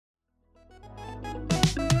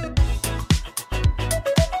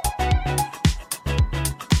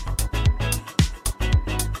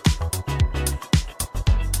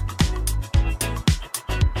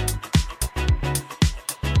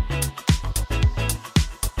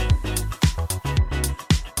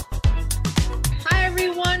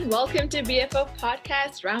welcome to BFO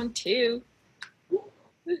Podcast Round 2.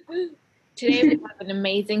 Today we have an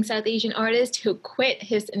amazing South Asian artist who quit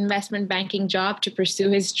his investment banking job to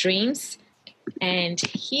pursue his dreams. And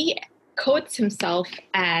he quotes himself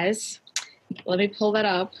as, let me pull that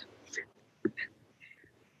up,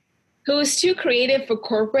 who is too creative for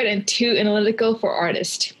corporate and too analytical for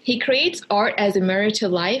artist. He creates art as a mirror to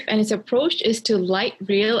life, and his approach is to light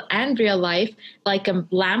real and real life like a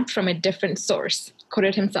lamp from a different source.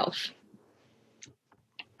 Quoted himself.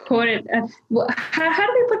 Quoted. How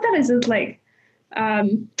do we put that? Is it like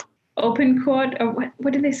open quote, or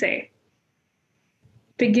what did they say?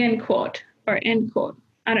 Begin quote or end quote?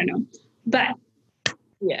 I don't know. But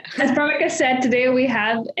yeah, as Pramika said, today we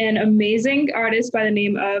have an amazing artist by the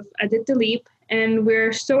name of Adit Dileep, and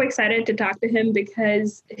we're so excited to talk to him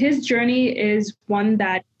because his journey is one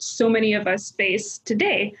that so many of us face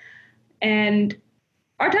today. And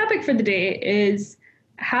our topic for the day is,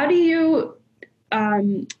 how do you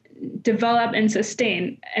develop and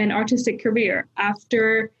sustain an artistic career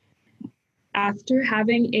after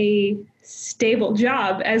having a stable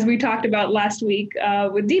job, as we talked about last week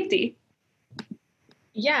with Deepti?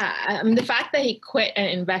 Yeah, the fact that he quit an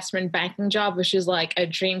investment banking job, which is like a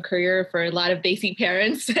dream career for a lot of Desi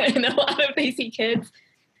parents and a lot of Desi kids,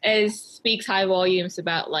 speaks high volumes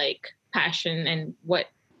about like passion and what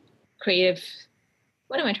am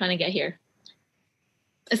I trying to get here?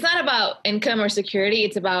 It's not about income or security.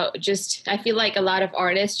 It's about just, I feel like a lot of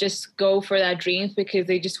artists just go for that dreams because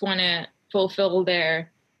they just want to fulfill their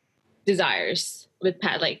desires with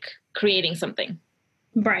like creating something.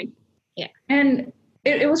 Right. Yeah. And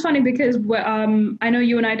it was funny because I know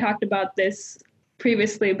you and I talked about this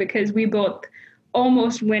previously because we both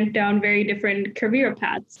almost went down very different career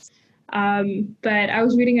paths. But I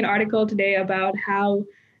was reading an article today about how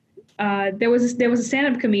there was a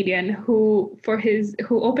stand-up comedian who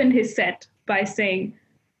opened his set by saying,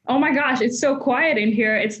 "Oh my gosh, it's so quiet in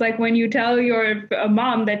here. It's like when you tell your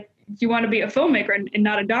mom that you want to be a filmmaker and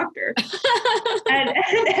not a doctor." and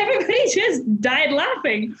everybody just died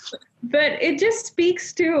laughing. But it just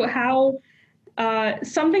speaks to how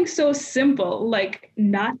something so simple, like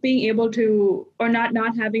not being able to, or not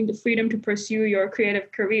having the freedom to pursue your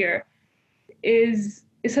creative career, is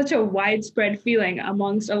such a widespread feeling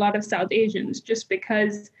amongst a lot of South Asians, just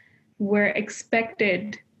because we're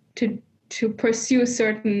expected to pursue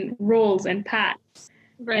certain roles and paths.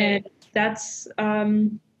 Right.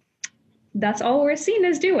 And that's all we're seen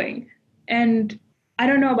as doing. And I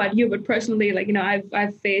don't know about you, but personally, like, you know,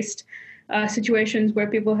 I've faced situations where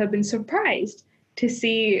people have been surprised to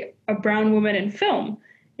see a brown woman in film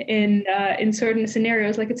in certain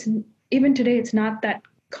scenarios. Like, even today, it's not that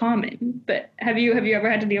common. But have you ever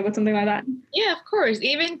had to deal with something like that? Yeah, of course.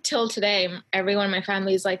 Even till today, everyone in my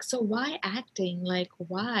family is like, "So why acting? Like,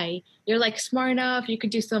 why? You're like smart enough. You could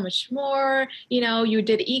do so much more. You know, you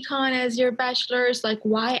did econ as your bachelor's. Like,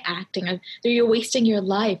 why acting? You're wasting your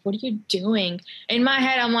life. What are you doing?" In my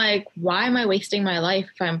head, I'm like, why am I wasting my life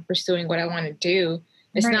if I'm pursuing what I want to do?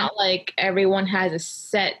 It's Right. not like everyone has a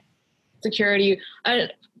set security.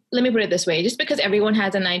 Let me put it this way. Just because everyone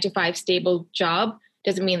has a 9-to-5 stable job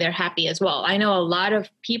doesn't mean they're happy as well. I know a lot of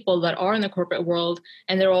people that are in the corporate world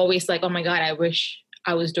and they're always like, "Oh my God, I wish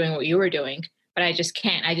I was doing what you were doing, but I just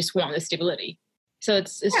can't. I just want the stability." So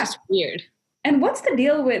it's just weird. And what's the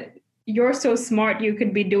deal with "you're so smart, you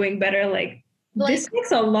could be doing better"? Like this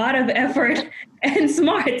takes a lot of effort and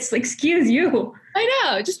smarts. Excuse you. I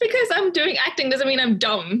know. Just because I'm doing acting doesn't mean I'm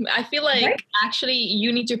dumb. I feel like actually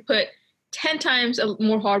you need to put 10 times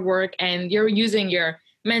more hard work, and you're using your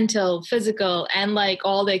mental, physical, and like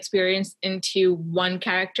all the experience into one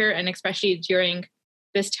character. And especially during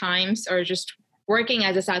this times, or just working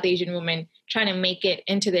as a South Asian woman, trying to make it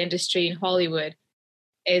into the industry in Hollywood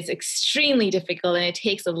is extremely difficult, and it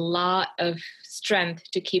takes a lot of strength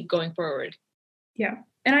to keep going forward. Yeah.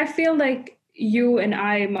 And I feel like you and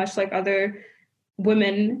I, much like other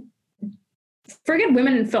women, forget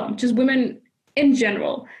women in film, just women in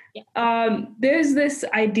general, there's this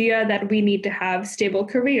idea that we need to have stable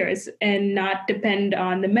careers and not depend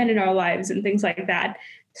on the men in our lives and things like that.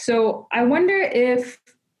 So I wonder if,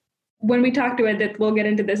 when we talk to Adit, we'll get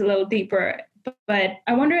into this a little deeper, but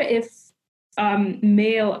I wonder if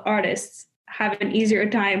male artists have an easier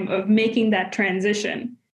time of making that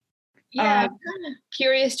transition. Yeah, I'm kind of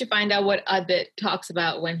curious to find out what Adit talks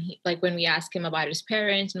about when we ask him about his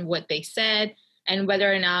parents and what they said, and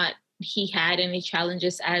whether or not he had any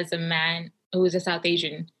challenges as a man who is a South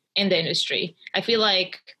Asian in the industry. I feel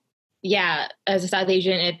like, yeah, as a South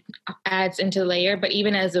Asian, it adds into the layer, but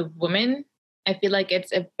even as a woman, I feel like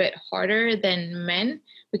it's a bit harder than men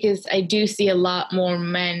because I do see a lot more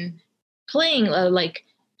men playing like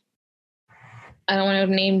I don't want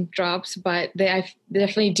to name drops, but I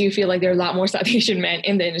definitely do feel like there are a lot more South Asian men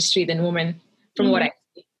in the industry than women, from what I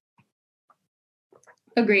see.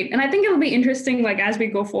 Agreed. And I think it'll be interesting, like as we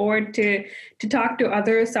go forward, to talk to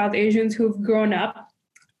other South Asians who've grown up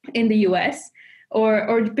in the US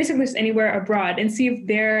or basically just anywhere abroad and see if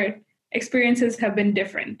their experiences have been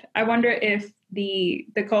different. I wonder if the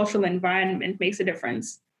cultural environment makes a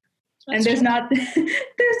difference. That's and there's true. Not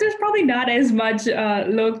there's probably not as much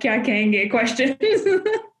log kya kahenge questions.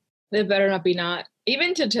 There better not be not.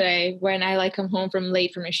 Even to today, when I like come home from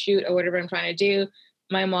late from a shoot or whatever I'm trying to do,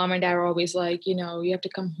 my mom and dad are always like, you know, you have to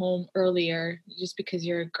come home earlier just because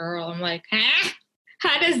you're a girl. I'm like, huh?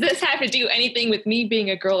 How does this have to do anything with me being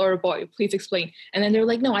a girl or a boy? Please explain. And then they're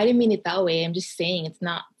like, no, I didn't mean it that way. I'm just saying it's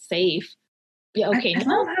not safe. Yeah, okay. I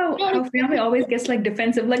love how family always gets like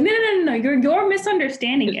defensive. Like, no, you're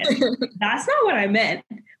misunderstanding it. That's not what I meant.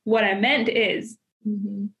 What I meant is,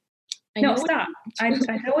 no, stop. I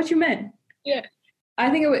know what you meant. Yeah. I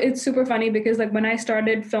think it's super funny because like when I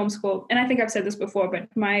started film school, and I think I've said this before, but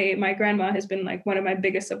my grandma has been like one of my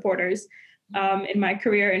biggest supporters in my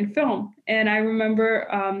career in film. And I remember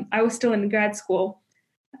I was still in grad school,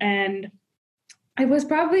 and I was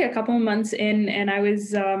probably a couple of months in, and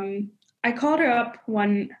I called her up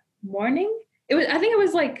one morning. I think it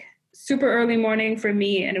was like super early morning for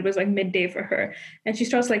me, and it was like midday for her. And she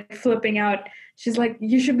starts like flipping out. She's like,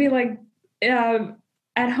 you should be like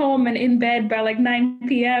at home and in bed by like 9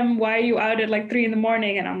 p.m. Why are you out at like 3 a.m?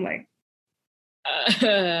 And I'm like,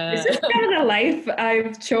 this is kind of the life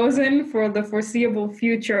I've chosen for the foreseeable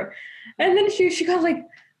future. And then she got like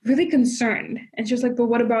really concerned. And she was like, but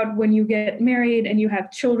what about when you get married and you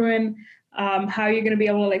have children? How are you going to be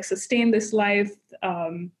able to like sustain this life?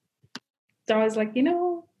 So I was like,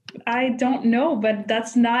 I don't know, but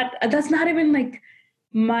that's not even like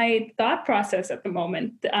my thought process at the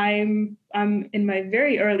moment. I'm in my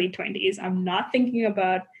very early 20s. I'm not thinking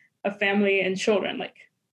about a family and children. Like,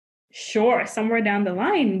 sure, somewhere down the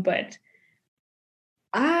line, but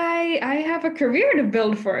I have a career to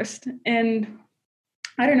build first. And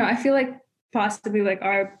I don't know, I feel like possibly like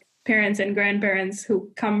our parents and grandparents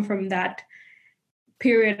who come from that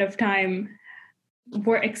period of time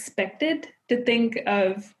were expected to think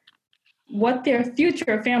of what their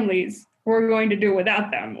future families were going to do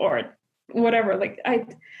without them or whatever. Like I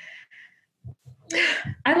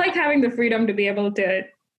like having the freedom to be able to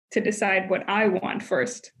decide what I want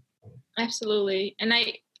first. Absolutely. And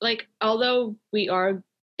I like, although we are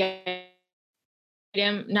getting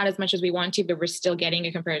not as much as we want to, but we're still getting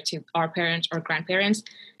it compared to our parents or grandparents.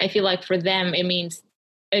 I feel like for them, it means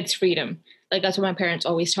it's freedom. Like that's what my parents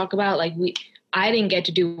always talk about. Like I didn't get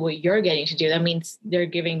to do what you're getting to do. That means they're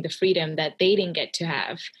giving the freedom that they didn't get to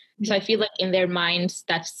have. Mm-hmm. So I feel like in their minds,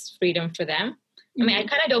 that's freedom for them. Mm-hmm. I mean, I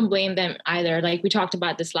kind of don't blame them either. Like we talked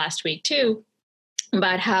about this last week too,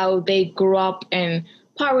 about how they grew up in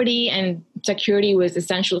poverty and security was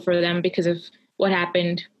essential for them because of what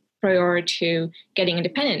happened prior to getting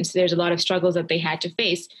independence. There's a lot of struggles that they had to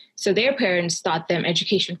face. So their parents taught them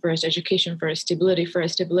education first, stability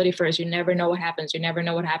first. You never know what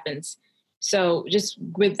happens. So just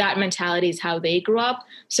with that mentality is how they grew up.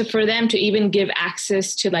 So for them to even give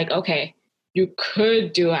access to like, okay, you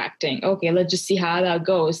could do acting. Okay, let's just see how that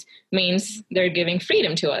goes, means they're giving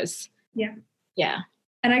freedom to us. Yeah. Yeah.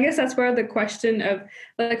 And I guess that's where the question of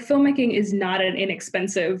like filmmaking is not an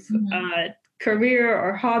inexpensive career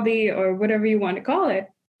or hobby or whatever you want to call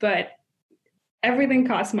it, but everything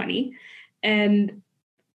costs money. And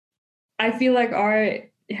I feel like our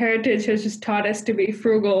heritage has just taught us to be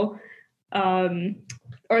frugal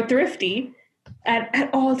or thrifty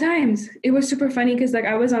at all times. It was super funny because like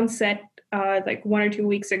I was on set like 1 or 2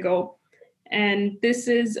 weeks ago, and this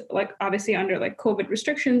is like obviously under like COVID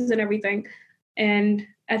restrictions and everything. And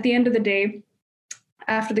at the end of the day,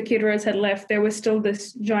 after the caterers had left, there was still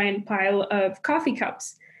this giant pile of coffee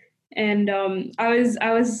cups. And I was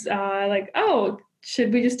like, oh,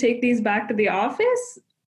 should we just take these back to the office?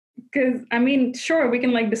 Because, I mean, sure, we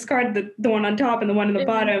can like discard the one on top and the one on the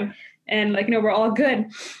bottom. And like, we're all good.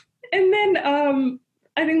 And then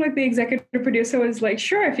I think like the executive producer was like,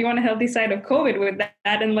 sure, if you want a healthy side of COVID with that,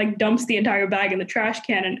 and like dumps the entire bag in the trash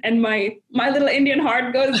can. And my little Indian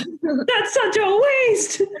heart goes, that's such a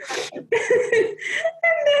waste.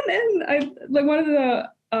 and I like one of the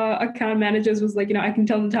account managers was like, I can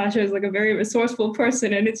tell Natasha is like a very resourceful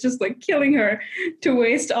person, and it's just like killing her to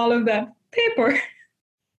waste all of that paper.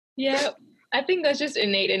 Yeah. I think that's just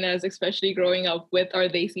innate in us, especially growing up with our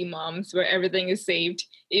Desi moms where everything is saved.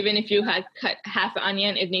 Even if you had cut half an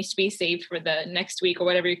onion, it needs to be saved for the next week or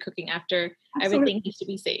whatever you're cooking after. Absolutely. Everything needs to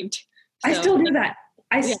be saved. So, I still do that.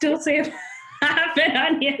 I still save half an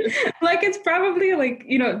onion. Like it's probably like,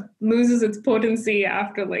 loses its potency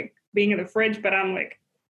after like being in the fridge, but I'm like,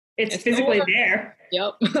 it's physically there.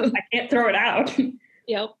 Yep. I can't throw it out.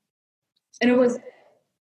 Yep. And it was,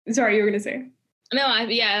 sorry, you were going to say? No,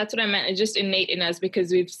 that's what I meant. It's just innate in us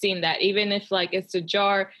because we've seen that. Even if like it's a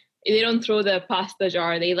jar, they don't throw the pasta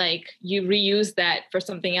jar. They you reuse that for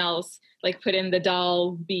something else, like put in the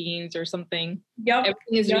dal, beans or something. Yep. Everything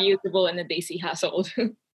is reusable in the Desi household.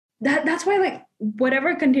 That's why like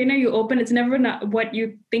whatever container you open, it's never not what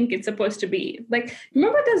you think it's supposed to be. Like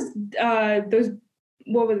remember those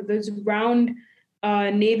round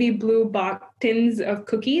navy blue box tins of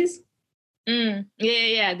cookies?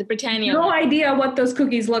 Yeah. The Britannia. No idea what those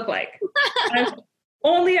cookies look like. I've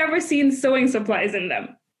only ever seen sewing supplies in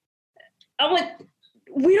them. I'm like,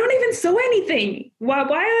 we don't even sew anything. Why are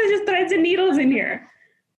there just threads and needles in here?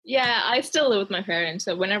 Yeah, I still live with my parents,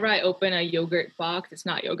 so whenever I open a yogurt box, it's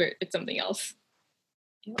not yogurt, it's something else.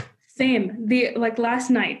 Same. Last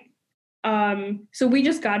night. So we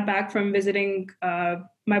just got back from visiting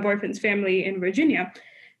my boyfriend's family in Virginia,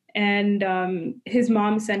 and his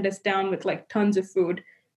mom sent us down with like tons of food.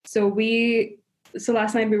 So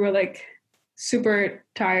last night we were like super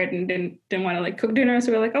tired and didn't want to like cook dinner.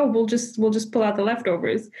 So we're like, oh, we'll just pull out the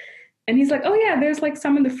leftovers. And he's like, oh yeah, there's like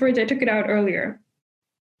some in the fridge. I took it out earlier.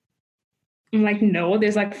 I'm like, no,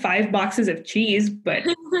 there's like 5 boxes of cheese, but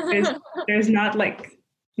there's not like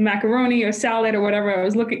macaroni or salad or whatever I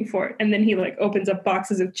was looking for. And then he like opens up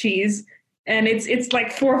boxes of cheese and it's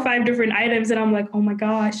like 4 or 5 different items. And I'm like, oh my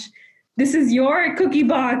gosh, this is your cookie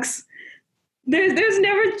box. There's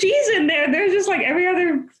never cheese in there. There's just like every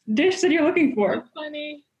other dish that you're looking for. That's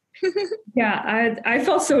funny. Yeah, I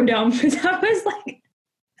felt so dumb because I was like,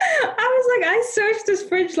 I searched this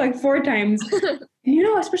fridge like 4 times.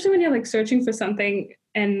 Especially when you're like searching for something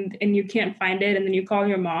and you can't find it, and then you call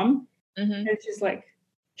your mom, and she's like,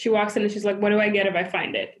 she walks in and she's like, what do I get if I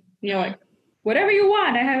find it? And you're like, whatever you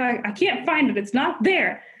want. I can't find it. It's not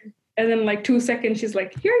there. And then like 2 seconds, she's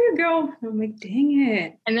like, here you go. I'm like, dang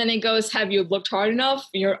it. And then it goes, have you looked hard enough?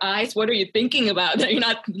 Your eyes, what are you thinking about that you're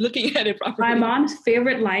not looking at it properly? My mom's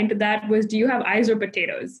favorite line to that was, do you have eyes or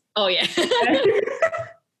potatoes? Oh, yeah.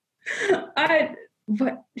 I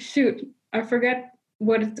forget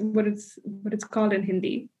what it's called in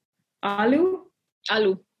Hindi. Aloo?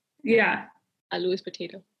 Aloo. Yeah. Aloo is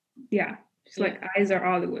potato. Yeah. She's like, eyes are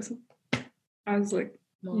aloo. I was like,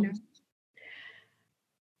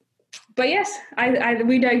 But yes,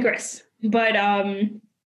 we digress. But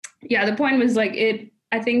the point was like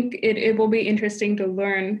I think it will be interesting to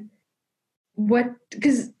learn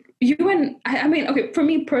because for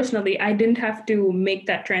me personally, I didn't have to make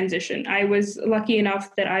that transition. I was lucky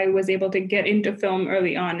enough that I was able to get into film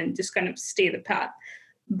early on and just kind of stay the path.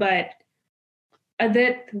 But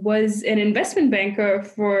Adit was an investment banker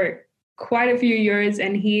for quite a few years,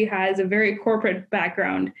 and he has a very corporate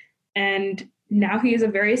background. And now he is a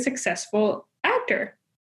very successful actor.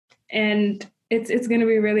 And it's going to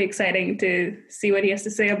be really exciting to see what he has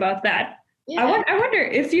to say about that. Yeah. I wonder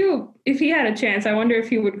if he had a chance, I wonder if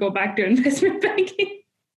he would go back to investment banking.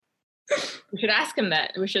 We should ask him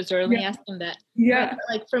that. We should certainly ask him that. Yeah. But,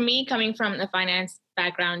 like for me, coming from a finance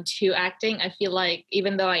background to acting, I feel like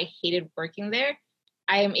even though I hated working there,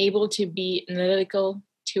 I am able to be analytical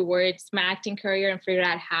towards my acting career and figure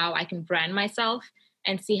out how I can brand myself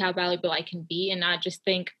and see how valuable I can be and not just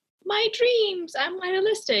think, my dreams, I'm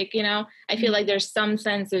idealistic, I feel like there's some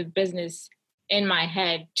sense of business in my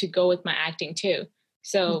head to go with my acting too.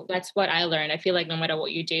 So that's what I learned. I feel like no matter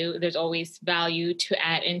what you do, there's always value to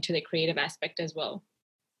add into the creative aspect as well.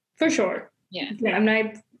 For sure. Yeah.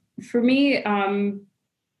 For me,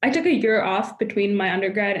 I took a year off between my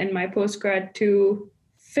undergrad and my postgrad to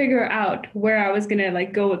figure out where I was going to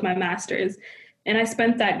go with my master's. And I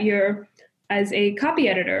spent that year as a copy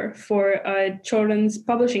editor for a children's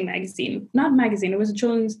publishing magazine. Not magazine, it was a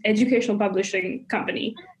children's educational publishing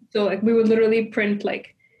company. So we would literally print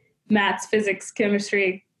maths, physics,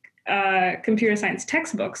 chemistry, computer science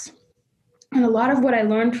textbooks. And a lot of what I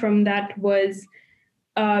learned from that was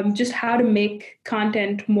just how to make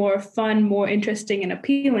content more fun, more interesting, and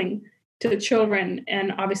appealing to the children,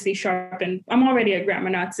 and obviously sharpen. I'm already a grammar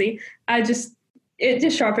Nazi. It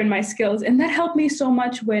just sharpened my skills. And that helped me so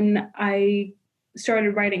much when I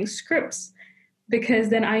started writing scripts, because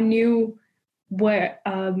then I knew what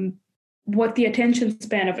the attention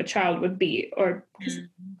span of a child would be,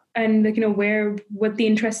 and where the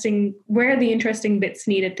interesting bits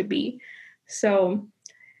needed to be. So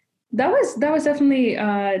That was definitely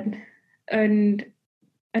an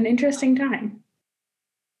an interesting time.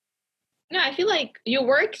 No, I feel like you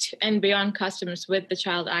worked and beyond customs with the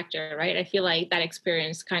child actor, right? I feel like that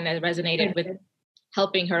experience kind of resonated with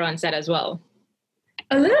helping her on set as well.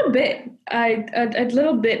 A little bit. A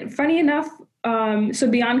little bit. Funny enough, so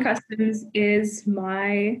Beyond Customs is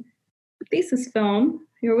my thesis film.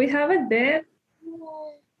 Here we have it there.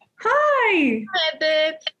 Hi. Hi,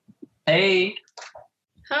 Adit. Hey,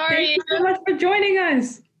 How are Thank you? you so much for joining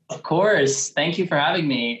us. of course. Thank you for having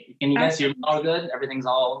me. Can you guys hear me all good? Everything's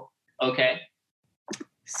all okay?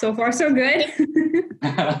 So far, so good.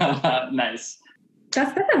 Nice.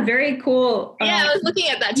 That's a very cool. Yeah, I was looking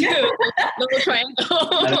at that too. Little triangle.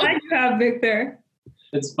 Glad you have Victor.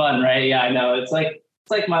 It's fun, right? Yeah, I know. It's like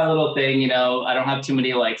my little thing, you know. I don't have too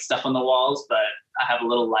many like stuff on the walls, but I have a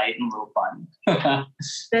little light and a little fun.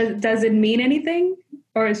 Does it mean anything,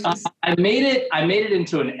 or it's just? I made it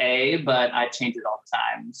into an A, but I change it all the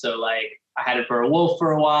time. So like I had it for a wolf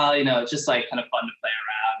for a while, you know. It's just like kind of fun to play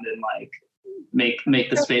around and like make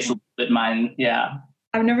the space a little bit mine. Yeah.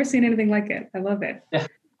 I've never seen anything like it. I love it. Yeah.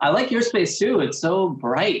 I like your space too. It's so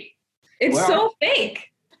bright. It's Where so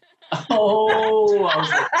fake. Oh, I was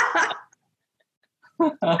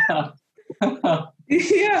like,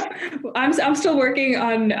 Yeah, I'm still working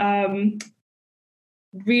on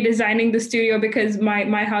redesigning the studio because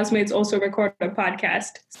my housemates also record a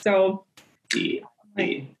podcast. So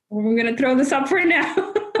we're gonna throw this up for now.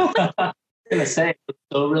 I'm gonna say it's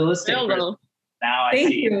so realistic. Now I Thank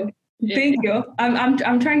see. you. Thank you.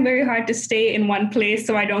 I'm trying very hard to stay in one place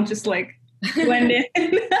so I don't just like blend in.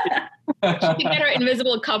 She can get her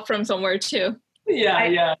invisible cup from somewhere too.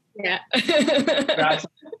 Yeah.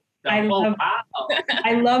 I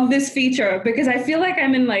love this feature because I feel like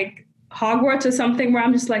I'm in like Hogwarts or something where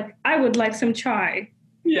I'm just like, I would like some chai.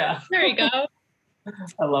 Yeah. There you go.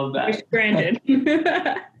 I love that. Wish granted.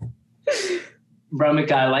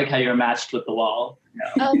 Bromika, I like how you're matched with the wall.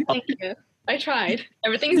 Oh, thank you. I tried.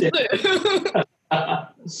 Everything's blue.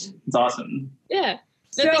 It's awesome. Yeah.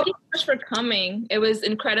 No, thank you so much for coming. It was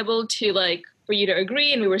incredible to like for you to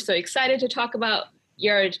agree, and we were so excited to talk about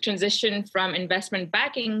your transition from investment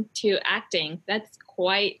backing to acting. That's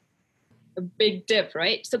quite a big dip,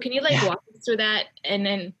 right? So can you like walk us through that? And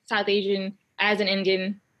then South Asian, as an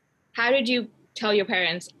Indian, how did you tell your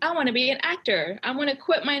parents, I want to be an actor. I want to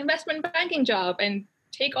quit my investment banking job and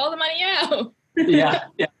take all the money out? Yeah,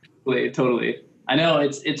 totally. I know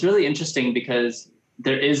it's really interesting because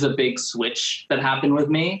there is a big switch that happened with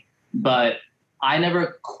me, but I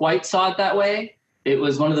never quite saw it that way. It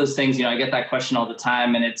was one of those things, you know, I get that question all the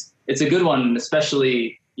time, and it's a good one,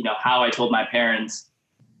 especially, you know, how I told my parents,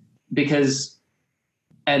 because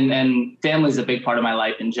and family is a big part of my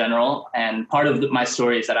life in general. And part of my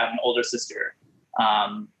story is that I have an older sister.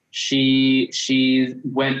 She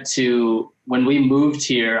went to, when we moved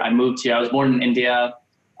here, I was born in India,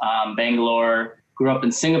 Bangalore, grew up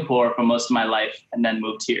in Singapore for most of my life, and then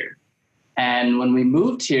moved here. And when we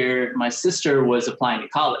moved here, my sister was applying to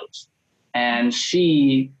college, and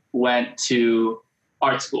she went to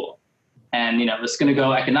art school. And, you know, was going to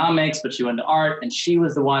go economics, but she went to art, and she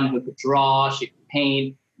was the one who could draw, she could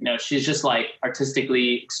paint. You know, she's just like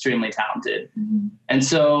artistically extremely talented. Mm-hmm. And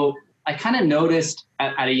so I kind of noticed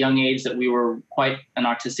at a young age that we were quite an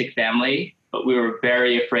artistic family, but we were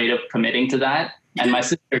very afraid of committing to that. And my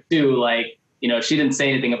sister too, like, you know, she didn't say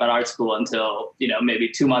anything about art school until, you know, maybe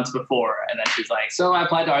 2 months before. And then she's like, so I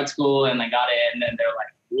applied to art school and I got in, and they're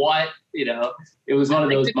like, what? You know, it was one of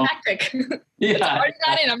those moments. Yeah. I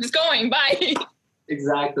got in, I'm just going, bye.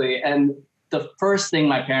 Exactly. And the first thing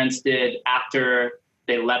my parents did after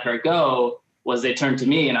they let her go was they turned to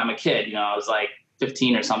me, and I'm a kid, you know, I was like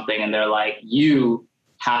 15 or something. And they're like, you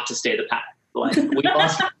have to stay the path. Like, we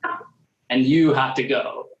lost and you have to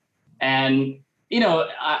go. And, you know,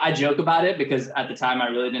 I joke about it because at the time I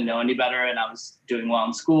really didn't know any better, and I was doing well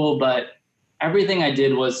in school, but everything I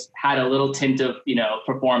did had a little tint of, you know,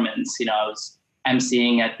 performance. You know, I was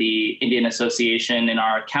emceeing at the Indian Association in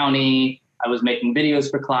our county. I was making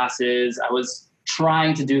videos for classes. I was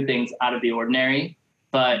trying to do things out of the ordinary,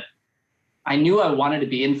 but I knew I wanted to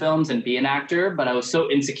be in films and be an actor, but I was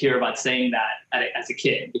so insecure about saying that as a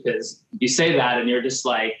kid, because you say that and you're just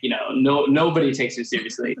like, you know, nobody takes you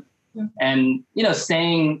seriously. Yeah. And, you know,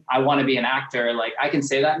 saying I want to be an actor, like I can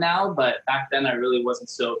say that now, but back then I really wasn't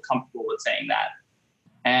so comfortable with saying that.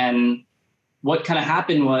 And what kind of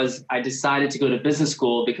happened was I decided to go to business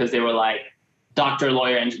school because they were like, doctor,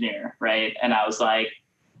 lawyer, engineer, right? And I was like,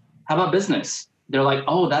 how about business? They're like,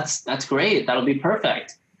 oh, that's great. That'll be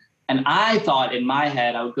perfect. And I thought in my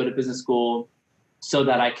head I would go to business school so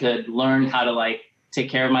that I could learn how to like take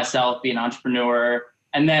care of myself, be an entrepreneur,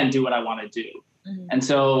 and then do what I want to do. Mm-hmm. And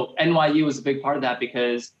so NYU was a big part of that,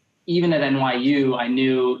 because even at NYU, I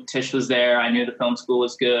knew Tish was there. I knew the film school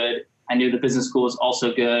was good. I knew the business school was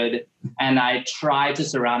also good. And I tried to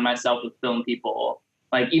surround myself with film people.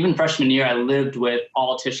 Like even freshman year, I lived with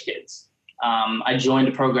all Tish kids. I joined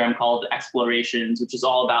a program called Explorations, which is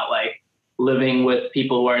all about like living with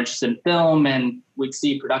people who are interested in film, and we'd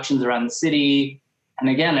see productions around the city. And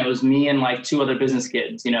again, it was me and like 2 other business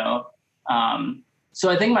kids, you know? So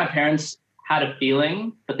I think my parents had a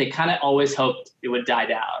feeling, but they kind of always hoped it would die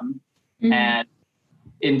down. Mm-hmm. And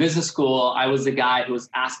in business school, I was the guy who was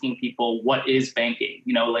asking people, what is banking?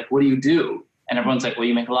 You know, like, what do you do? And everyone's like, well,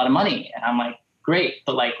 you make a lot of money. And I'm like, great.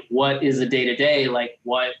 But like, what is a day-to-day? Like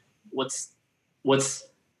what's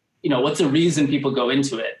a reason people go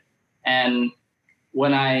into it? And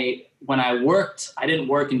when I worked, I didn't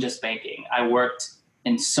work in just banking. I worked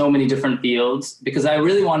in so many different fields because I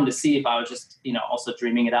really wanted to see if I was just, you know, also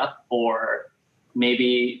dreaming it up, or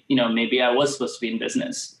maybe I was supposed to be in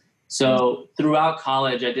business. So throughout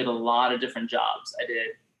college, I did a lot of different jobs. I did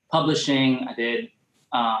publishing, I did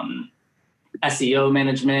SEO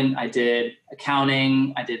management, I did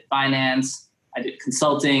accounting, I did finance, I did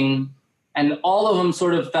consulting, and all of them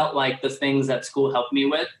sort of felt like the things that school helped me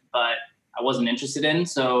with, but I wasn't interested in.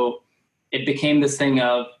 So it became this thing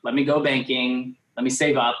of, let me go banking, let me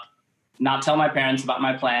save up, not tell my parents about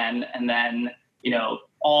my plan. And then, you know,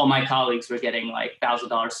 all my colleagues were getting like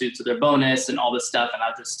 $1,000 suits with their bonus and all this stuff. And I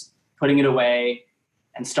was just putting it away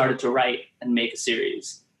and started to write and make a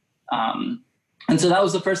series. And so that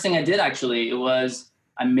was the first thing I did, actually. It was,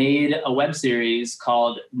 I made a web series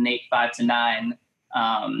called Nate 5 to 9.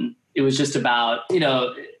 It was just about, you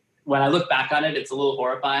know, when I look back on it, it's a little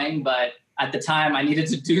horrifying, but at the time I needed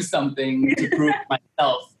to do something to prove to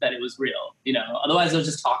myself that it was real, you know, otherwise I was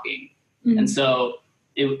just talking. Mm-hmm. And so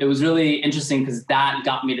it was really interesting because that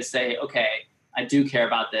got me to say, okay, I do care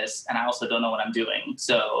about this, and I also don't know what I'm doing,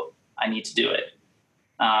 so I need to do it.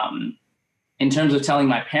 In terms of telling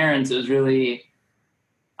my parents, it was really,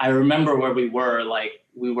 I remember where we were, like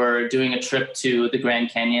we were doing a trip to the Grand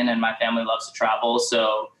Canyon, and my family loves to travel.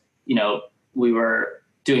 So, you know, we were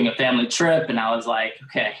doing a family trip, and I was like,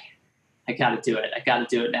 okay, I got to do it. I got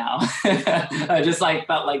to do it now. I just like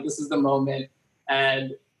felt like this is the moment.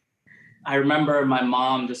 And I remember my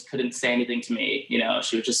mom just couldn't say anything to me. You know,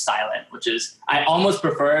 she was just silent, which is, I almost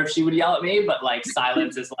prefer if she would yell at me, but like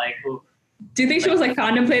silence is like, ooh. Do you think she was like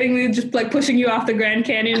contemplating just like pushing you off the Grand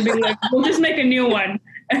Canyon and being like, we'll just make a new one?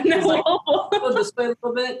 And then like, oh, this way a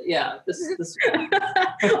little bit? Yeah, this way.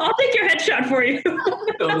 I'll take your headshot for you.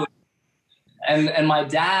 Totally. And my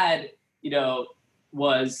dad, you know,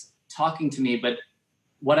 was talking to me, but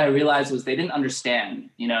what I realized was they didn't understand,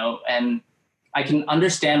 you know, and I can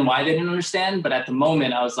understand why they didn't understand, but at the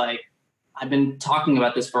moment I was like, I've been talking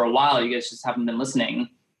about this for a while, you guys just haven't been listening.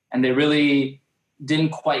 And they really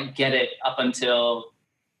didn't quite get it up until,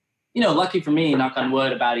 you know, lucky for me, knock on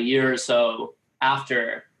wood, about a year or so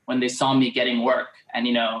after, when they saw me getting work. And,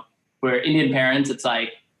 you know, we're Indian parents, it's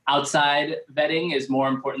like outside vetting is more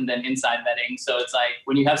important than inside vetting. So it's like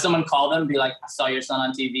when you have someone call them and be like, I saw your son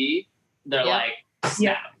on TV, they're like,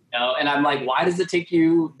 snap, you know? And I'm like, why does it take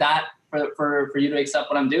you that for you to accept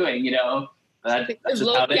what I'm doing, you know? That's just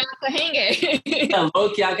how it is. Yeah, lo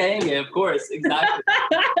kya kahenge, of course, exactly.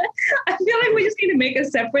 I feel like we just need to make a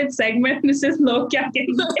separate segment. This is lo kya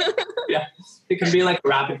kahenge. Yeah, it can be like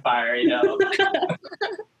rapid fire, you know.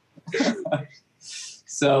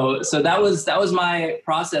 So that was my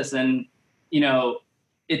process, and you know,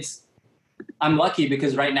 I'm lucky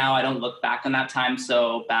because right now I don't look back on that time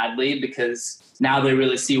so badly, because now they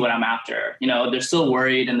really see what I'm after. You know, they're still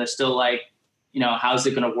worried and they're still like, you know, how's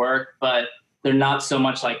it going to work? But they're not so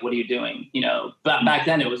much like, what are you doing? You know, but back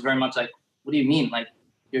then it was very much like, what do you mean? Like,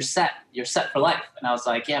 you're set for life. And I was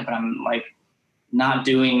like, yeah, but I'm like not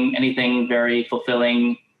doing anything very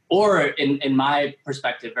fulfilling, or in my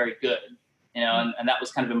perspective, very good, you know, and that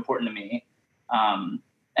was kind of important to me. And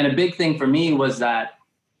a big thing for me was that,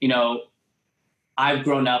 you know, I've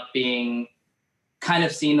grown up being kind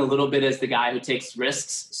of seen a little bit as the guy who takes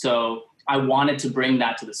risks. So I wanted to bring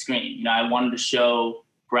that to the screen. You know, I wanted to show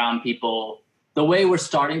brown people the way we're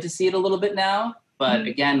starting to see it a little bit now. But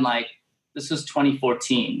again, like this was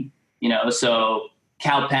 2014, you know, so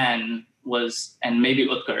Kal Penn was, and maybe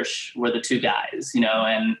Utkarsh were the 2 guys, you know,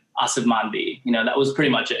 and Asif Manvi, you know, that was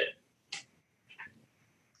pretty much it.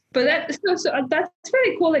 But that's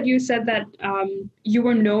very cool that you said that you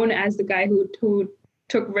were known as the guy who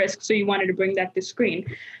took risks, so you wanted to bring that to screen.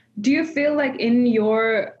 Do you feel like in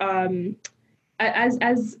your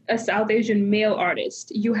as a South Asian male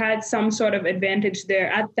artist, you had some sort of advantage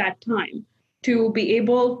there at that time to be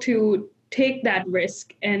able to take that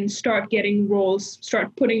risk and start getting roles,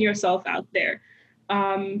 start putting yourself out there.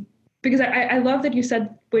 Because I love that you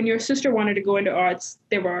said when your sister wanted to go into arts,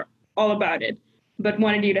 they were all about it, but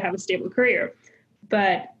wanted you to have a stable career.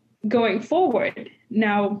 But going forward,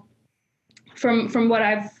 now, from what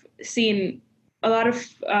I've seen, a lot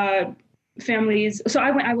of families. So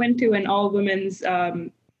I went to an all women's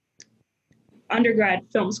undergrad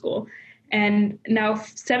film school, and now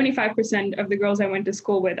 75% of the girls I went to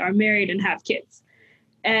school with are married and have kids.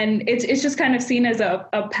 And it's just kind of seen as a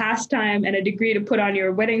pastime and a degree to put on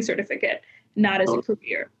your wedding certificate, not as a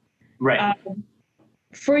career. Right.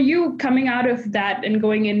 For you coming out of that and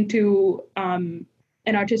going into an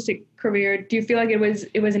artistic career, do you feel like it was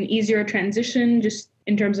an easier transition just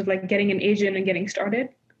in terms of like getting an agent and getting started?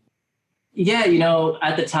 Yeah,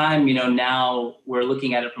 at the time, now we're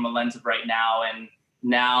looking at it from a lens of right now, and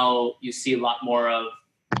now you see a lot more of,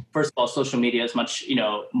 first of all, social media is much,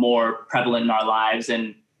 more prevalent in our lives,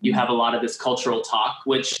 and you have a lot of this cultural talk,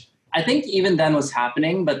 which I think even then was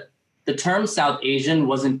happening, but the term South Asian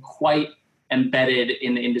wasn't quite embedded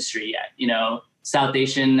in the industry yet. South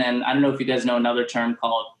Asian, and I don't know if you guys know another term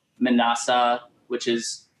called Manasa, which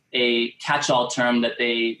is a catch-all term that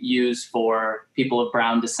they use for people of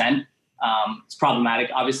brown descent. It's problematic,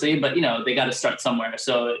 obviously, but they got to start somewhere.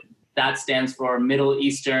 So that stands for Middle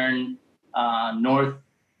Eastern, North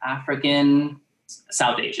African,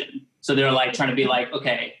 South Asian. So they're like trying to be like,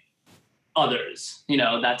 okay, others.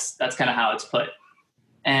 That's kind of how it's put.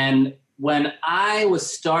 And when I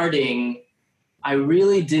was starting, I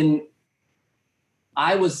really didn't.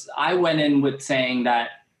 I went in with saying that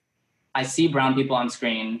I see brown people on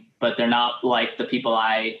screen, but they're not like the people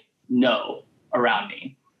I know around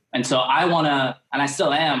me. And so I want to, and I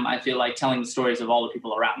still am, I feel like telling the stories of all the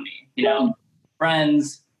people around me,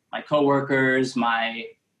 friends, my coworkers, my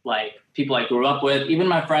people I grew up with, even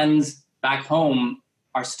my friends back home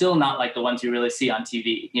are still not like the ones you really see on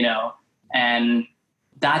TV, and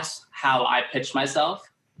that's how I pitch myself.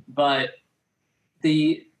 But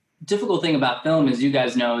the difficult thing about film, as you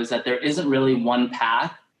guys know, is that there isn't really one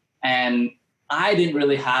path. And I didn't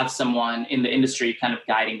really have someone in the industry kind of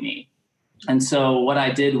guiding me. And so what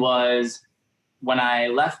I did was, when I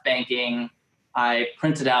left banking, I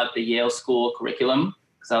printed out the Yale School curriculum,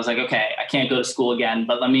 because I was like, okay, I can't go to school again,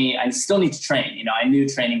 but I still need to train. I knew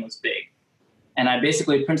training was big. And I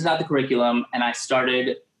basically printed out the curriculum and I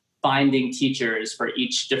started finding teachers for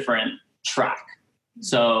each different track.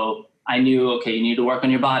 So I knew, okay, you need to work on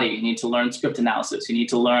your body. You need to learn script analysis. You need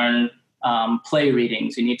to learn play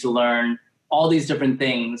readings. You need to learn all these different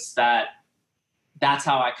things. That's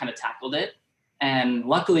how I kind of tackled it. And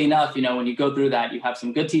luckily enough, when you go through that, you have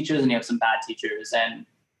some good teachers and you have some bad teachers. And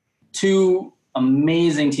two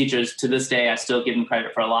amazing teachers to this day, I still give them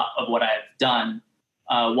credit for a lot of what I've done.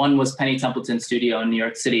 One was Penny Templeton Studio in New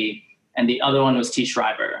York City, and the other one was T.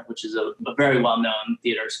 Shriver, which is a very well-known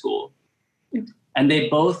theater school. And they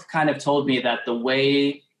both kind of told me that the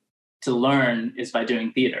way to learn is by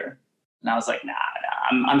doing theater. And I was like, nah,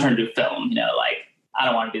 I'm trying to do film, I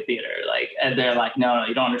don't want to do theater. And they're like, no,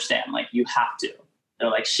 you don't understand. You have to. They're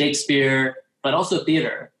like Shakespeare, but also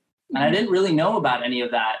theater. And I didn't really know about any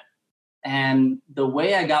of that. And the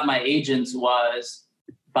way I got my agents was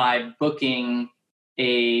by booking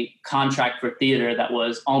a contract for theater that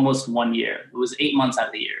was almost 1 year. It was 8 months out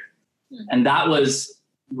of the year. And that was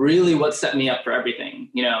really what set me up for everything,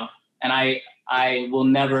 and I will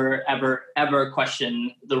never, ever, ever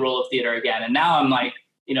question the role of theater again. And now I'm like,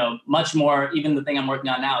 much more, even the thing I'm working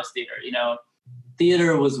on now is theater.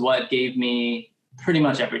 Theater was what gave me pretty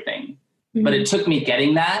much everything. Mm-hmm. But it took me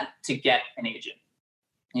getting that to get an agent.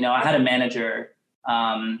 I had a manager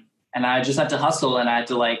and I just had to hustle, and I had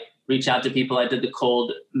to reach out to people. I did the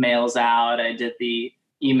cold mails out. I did the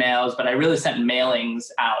emails, but I really sent mailings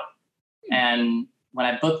out. And when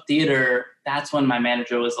I booked theater, that's when my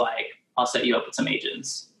manager was like, I'll set you up with some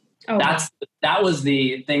agents. Oh. That was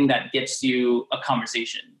the thing that gets you a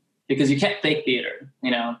conversation, because you can't fake theater,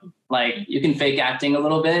 you can fake acting a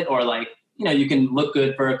little bit, or you can look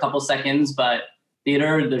good for a couple seconds, but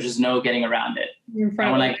theater, there's just no getting around it. And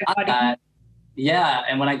when I got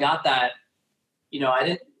that,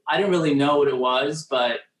 I didn't really know what it was,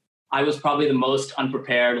 but I was probably the most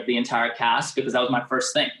unprepared of the entire cast, because that was my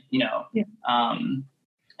first thing,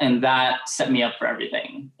 and that set me up for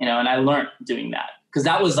everything, and I learned doing that, because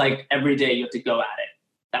that was every day you have to go at it.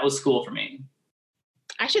 That was school for me.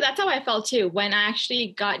 Actually, that's how I felt too. When I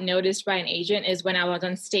actually got noticed by an agent is when I was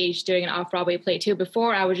on stage doing an off-Broadway play too.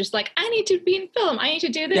 Before, I was just like, I need to be in film. I need to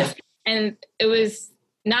do this. Yeah. And it was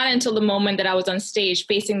not until the moment that I was on stage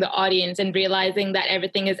facing the audience and realizing that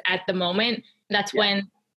everything is at the moment, that's when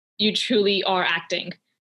you truly are acting.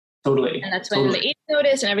 Totally. And that's when the age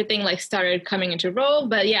notice and everything like started coming into role.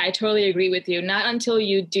 But yeah, I totally agree with you. Not until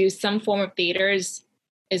you do some form of theaters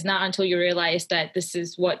is not until you realize that this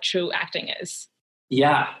is what true acting is.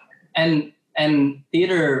 Yeah. And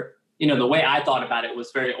theater, you know, the way I thought about it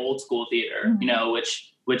was very old school theater, you know,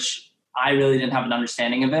 which I really didn't have an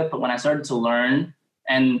understanding of it. But when I started to learn,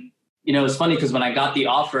 and, you know, it's funny because when I got the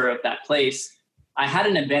offer of that place, I had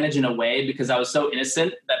an advantage in a way because I was so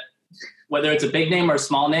innocent that whether it's a big name or a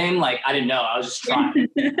small name, like, I didn't know. I was just trying.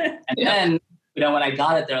 And then, you know, when I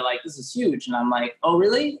got it, they're like, this is huge. And I'm like, oh,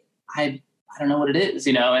 really? I don't know what it is,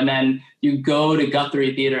 you know? And then you go to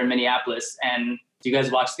Guthrie Theater in Minneapolis, and do you guys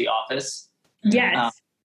watch The Office? Yes.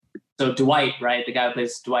 So Dwight, right? The guy who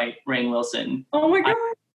plays Dwight, Rainn Wilson. Oh my God.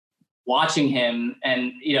 Watching him,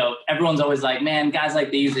 and, you know, everyone's always like, man, guys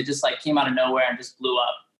like these, they just like came out of nowhere and just blew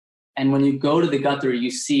up. And when you go to the Guthrie, you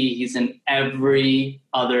see he's in every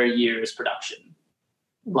other year's production.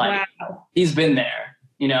 Like, wow. He's been there,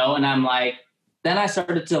 you know? And I'm like, then I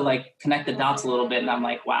started to like connect the dots a little bit, and I'm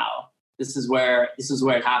like, wow, this is where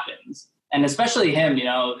it happens. And especially him, you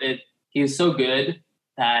know, he was so good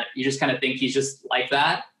that you just kind of think he's just like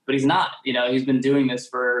that, but he's not. You know, he's been doing this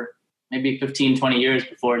for maybe 15, 20 years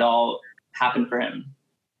before it all happened for him.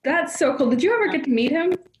 That's so cool. Did you ever get to meet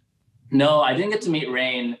him? No, I didn't get to meet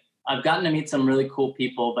Rainn. I've gotten to meet some really cool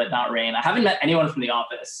people, but not Rainn. I haven't met anyone from The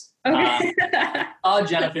Office. Okay. I saw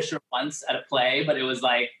Jenna Fisher once at a play, but it was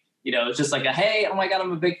like, you know, it's just like hey, oh my God,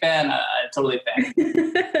 I'm a big fan. Totally a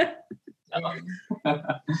fan.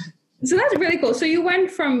 So that's really cool. So you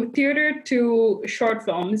went from theater to short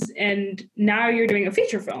films, and now you're doing a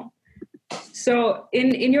feature film. So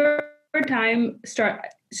in your time, so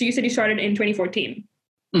you said you started in 2014.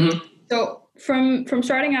 Mm-hmm. So from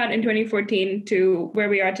starting out in 2014 to where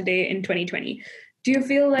we are today in 2020, do you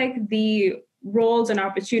feel like the roles and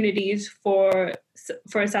opportunities for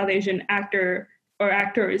a South Asian actor or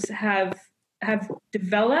actors have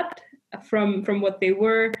developed from what they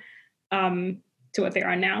were to what they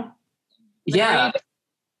are now? Yeah.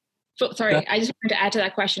 Sorry, I just wanted to add to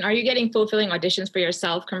that question. Are you getting fulfilling auditions for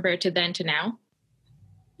yourself compared to then to now?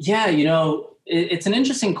 Yeah, you know, it's an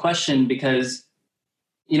interesting question because,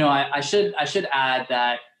 you know, I should add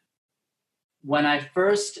that when I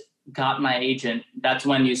first got my agent, that's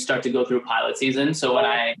when you start to go through pilot season. So when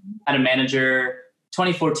I had a manager,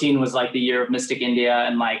 2014 was like the year of Mystic India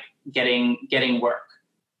and like getting work.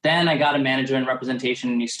 Then I got a manager in representation,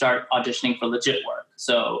 and you start auditioning for legit work.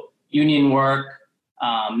 So union work,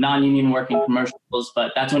 non-union work in commercials,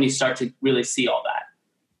 but that's when you start to really see all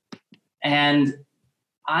that. And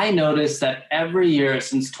I noticed that every year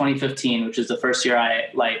since 2015, which is the first year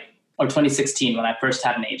or 2016 when I first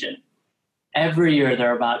had an agent, every year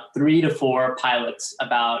there are about 3 to 4 pilots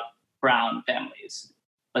about brown families,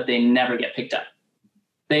 but they never get picked up.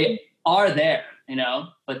 They are there, you know,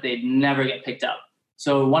 but they never get picked up.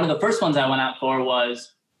 So one of the first ones I went out for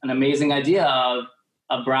was an amazing idea of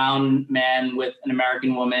a brown man with an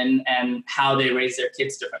American woman and how they raise their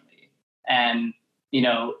kids differently. And, you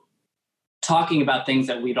know, talking about things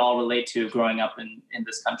that we'd all relate to growing up in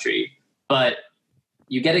this country. But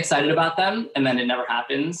you get excited about them, and then it never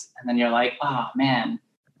happens. And then you're like, oh, man,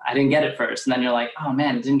 I didn't get it first. And then you're like, oh,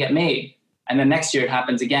 man, it didn't get made. And then next year it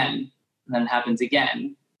happens again. And then it happens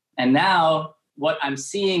again. And now what I'm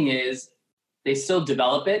seeing is they still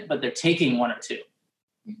develop it, but they're taking 1 or 2.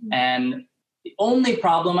 Mm-hmm. And the only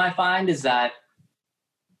problem I find is that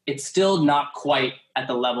it's still not quite at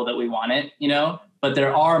the level that we want it, you know, but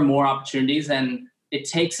there are more opportunities, and it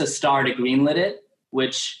takes a star to greenlit it,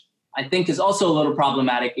 which I think is also a little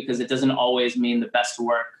problematic because it doesn't always mean the best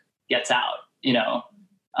work gets out, you know.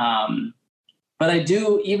 But I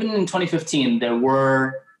do, even in 2015, there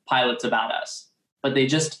were pilots about us, but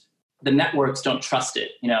the networks don't trust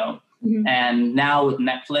it, you know. Mm-hmm. And now with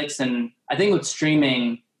Netflix, and I think with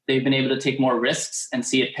streaming, they've been able to take more risks and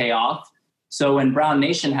see it pay off. So when Brown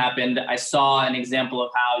Nation happened, I saw an example of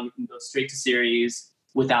how you can go straight to series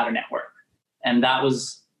without a network. And that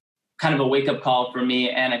was kind of a wake-up call for me,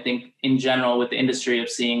 and I think in general with the industry, of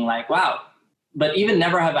seeing like, wow. But even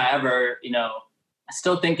Never Have I Ever, you know, I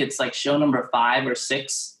still think it's like show number 5 or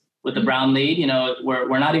 6 with the brown lead. You know,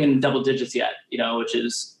 we're not even in double digits yet, you know, which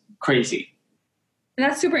is crazy. And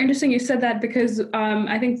that's super interesting you said that, because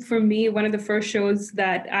I think for me, one of the first shows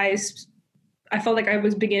that I felt like I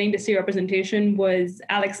was beginning to see representation was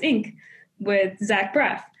Alex Inc. with Zach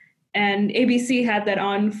Braff. And ABC had that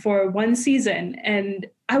on for 1 season. And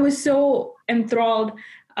I was so enthralled.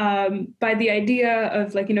 by the idea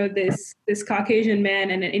of like, this Caucasian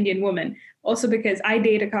man and an Indian woman. Also because I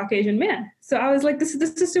date a Caucasian man. So I was like, this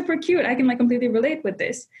is super cute. I can like completely relate with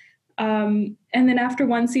this. And then after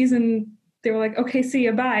one season, they were like, okay, see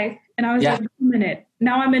you, bye. And I was like, wait a minute,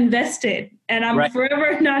 now I'm invested and I'm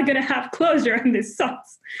forever not going to have closure and this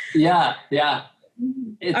sucks. Yeah. That's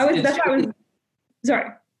why I was, sorry.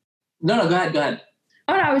 No, go ahead.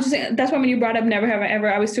 Oh, no, I was just saying, that's why when you brought up Never Have I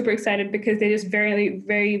Ever, I was super excited because they just very,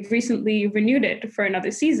 very recently renewed it for another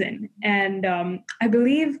season. And I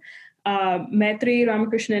believe Maitri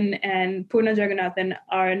Ramakrishnan and Purna Jagannathan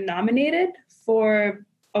are nominated for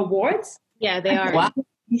awards. Yeah, they are. Wow.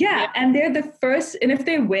 Yeah, and they're the first, and if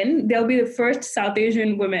they win, they'll be the first South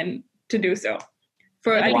Asian women to do so.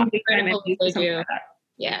 I think they do. Like that.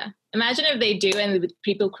 Yeah. Imagine if they do and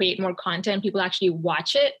people create more content, people actually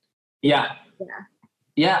watch it. Yeah.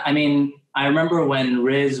 I mean, I remember when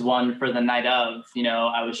Riz won for the night of,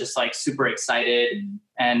 I was just like super excited.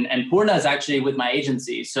 And Purna is actually with my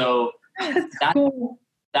agency. So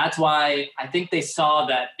that's why I think they saw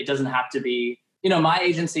that it doesn't have to be, my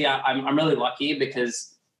agency, I'm really lucky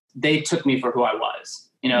because they took me for who I was.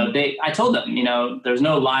 I told them, there's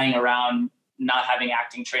no lying around not having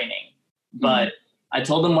acting training. But I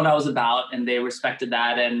told them what I was about and they respected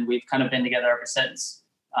that. And we've kind of been together ever since.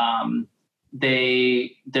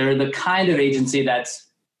 They're the kind of agency that's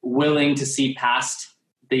willing to see past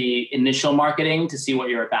the initial marketing to see what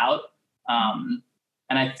you're about. And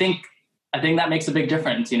I think that makes a big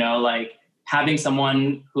difference, like having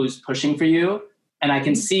someone who's pushing for you. And I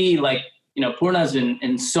can see like, Purna's been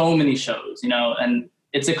in so many shows, and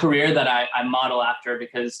it's a career that I model after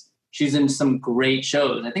because she's in some great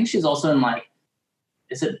shows. I think she's also in like,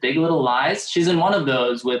 is it Big Little Lies? She's in one of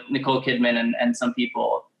those with Nicole Kidman and some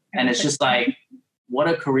people. And it's just like, what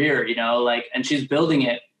a career, and she's building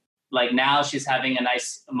it. Like now she's having a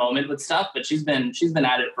nice moment with stuff, but she's been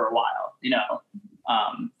at it for a while,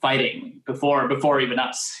 fighting before even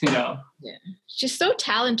us, Yeah. She's so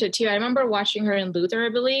talented too. I remember watching her in Luther, I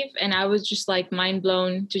believe, and I was just like mind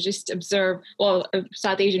blown to just observe, a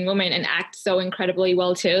South Asian woman and act so incredibly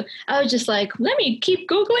well too. I was just like, let me keep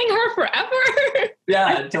Googling her forever. Yeah.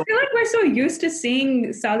 I feel like we're so used to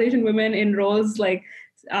seeing South Asian women in roles like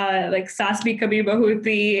Saas Bhi Kabhi Bahu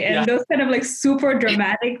Thi and those kind of like super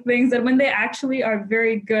dramatic things that when they actually are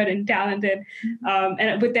very good and talented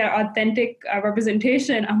and with their authentic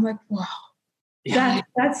representation, I'm like, wow,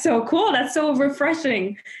 that's so cool. That's so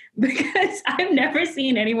refreshing because I've never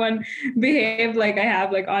seen anyone behave like I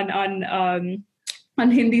have like on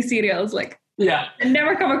Hindi serials. Like, I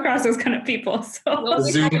never come across those kind of people. So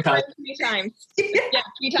Zoom cut 3 times. Yeah,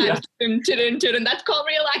 3 times. And that's called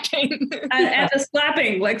real acting. and the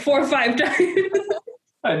slapping like 4 or 5 times.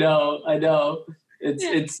 I know.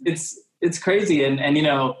 It's crazy. And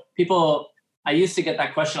people, I used to get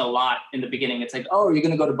that question a lot in the beginning. It's like, oh, are you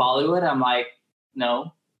going to go to Bollywood? I'm like,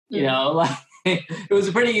 no, like it was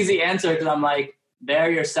a pretty easy answer because I'm like,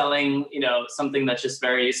 there you're selling, something that's just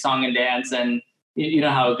very song and dance and you know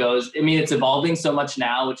how it goes. I mean, it's evolving so much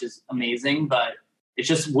now, which is amazing, but it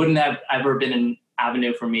just wouldn't have ever been an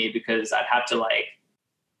avenue for me because I'd have to like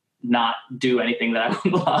not do anything that I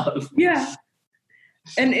would love. Yeah.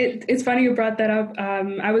 And it's funny you brought that up.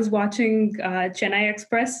 I was watching Chennai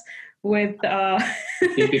Express with, I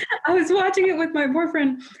was watching it with my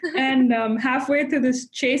boyfriend and halfway through this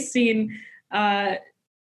chase scene,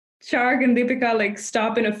 Shark and Deepika like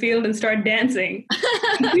stop in a field and start dancing.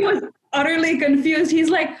 And he was utterly confused. He's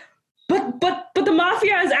like, but the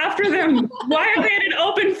mafia is after them. Why are they in an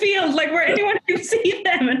open field? Like where anyone can see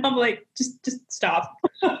them? And I'm like, just stop.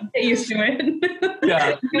 Get used to it. Yeah.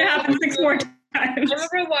 It's gonna happen 6 more times. I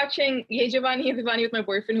remember watching Ye Jawani Hai Diwani with my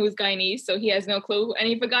boyfriend who's Guyanese, so he has no clue, and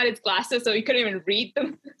he forgot his glasses, so he couldn't even read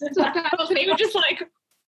them subtitles, and he was just like,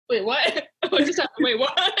 wait, what? Wait,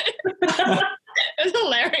 what? It was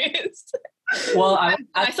hilarious. Well,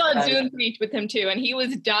 I saw a Dune speech with him too, and he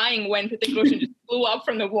was dying when Hrithik Roshan just flew up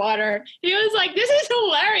from the water. He was like, this is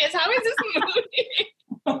hilarious. How is this movie?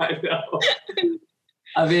 I know.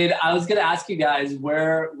 I mean, I was going to ask you guys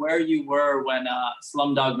where you were when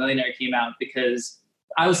Slumdog Millionaire came out, because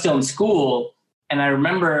I was still in school, and I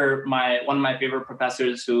remember one of my favorite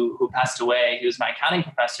professors who passed away. He was my accounting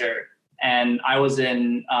professor, and I was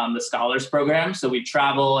in the scholars program, so we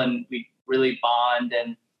travel and we really bond.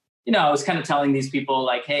 And I was kind of telling these people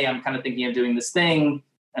like, hey, I'm kind of thinking of doing this thing,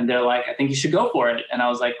 and they're like, I think you should go for it. And I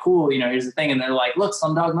was like, cool, here's the thing. And they're like, look,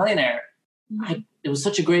 Slumdog Millionaire. It was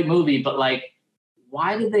such a great movie, but like,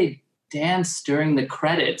 why did they dance during the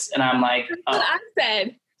credits? And I'm like, that's what I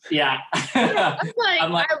said. Yeah.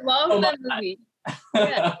 I love that movie.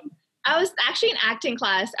 Yeah. I was actually in acting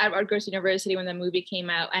class at Rutgers University when the movie came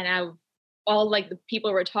out, and all like the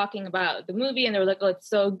people were talking about the movie, and they were like, "Oh, it's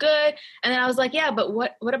so good." And then I was like, "Yeah, but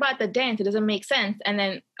what about the dance? It doesn't make sense." And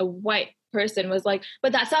then a white person was like,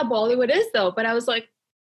 "But that's how Bollywood is, though." But I was like,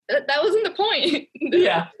 "That wasn't the point.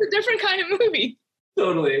 Yeah, it's a different kind of movie."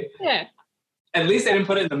 Totally. Yeah. At least they didn't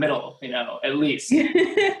put it in the middle, at least.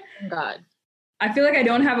 God. I feel like I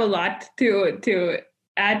don't have a lot to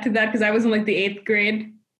add to that because I was in like the 8th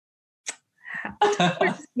grade.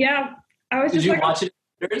 Yeah, I was. Did you watch it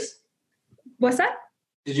in theaters? What's that?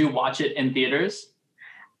 Did you watch it in theaters?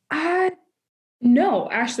 No,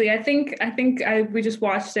 actually, I think we just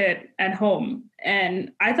watched it at home,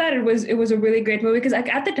 and I thought it was a really great movie because like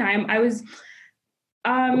at the time I was,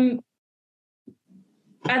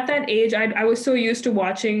 at that age I was so used to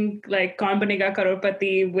watching like Kaun Banega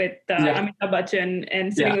Crorepati with Amitabh Bachchan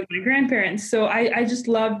and sitting with my grandparents. So I just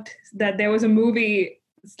loved that there was a movie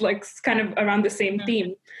like kind of around the same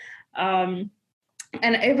theme. And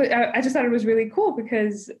I just thought it was really cool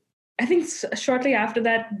because I think shortly after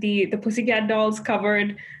that, the Pussycat Dolls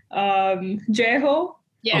covered Jai Ho.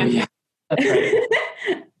 Yeah. Oh, yeah. That's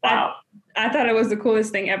right. Wow. I thought it was the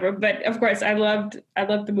coolest thing ever. But of course, I loved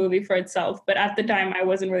the movie for itself. But at the time, I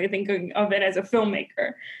wasn't really thinking of it as a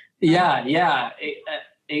filmmaker. Yeah.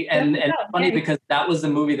 And it's funny because that was the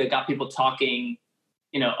movie that got people talking,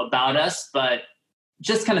 about us, but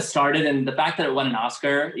just kind of started. And the fact that it won an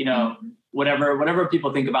Oscar, whatever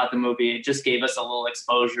people think about the movie, it just gave us a little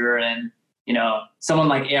exposure. And, someone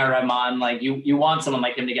like A.R. Rahman, like you want someone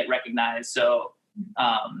like him to get recognized. So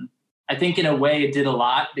I think in a way it did a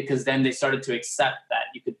lot because then they started to accept that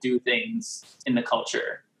you could do things in the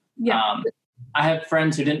culture. Yeah. I have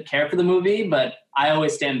friends who didn't care for the movie, but I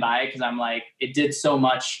always stand by it because I'm like, it did so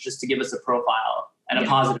much just to give us a profile and a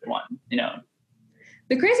positive one,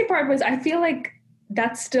 The crazy part was I feel like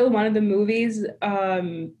that's still one of the movies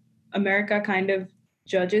America kind of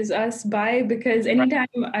judges us by, because anytime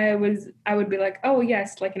I would be like, oh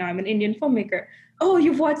yes, like, I'm an Indian filmmaker. Oh,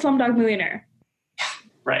 you've watched Slumdog Millionaire.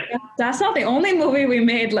 Right. That's not the only movie we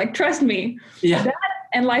made, like, trust me. Yeah. That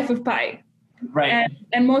and Life of Pi. Right.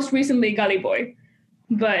 And most recently Gully Boy.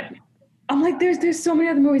 But I'm like, there's so many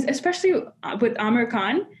other movies, especially with Amir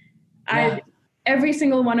Khan. Every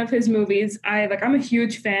single one of his movies, I'm a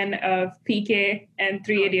huge fan of PK and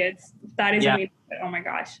Three Idiots. That is amazing. Oh my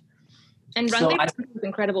gosh. And Rang De Basanti is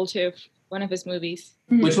incredible too. One of his movies.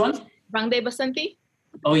 Which one? Rang De Basanti.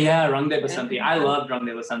 Oh yeah, Rang De Basanti. I loved Rang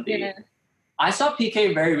De Basanti. Yeah. I saw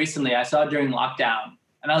PK very recently. I saw it during lockdown,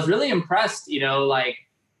 and I was really impressed.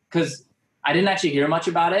 Because I didn't actually hear much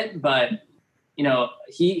about it, but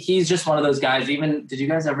he's just one of those guys. Even did you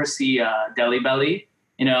guys ever see Delhi Belly?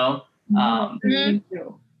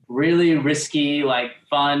 Really risky, like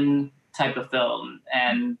fun type of film,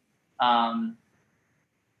 and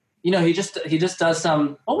he just does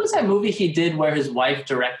some. What was that movie he did where his wife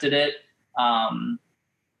directed it?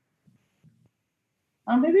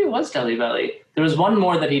 Maybe it was Delhi Belly. There was one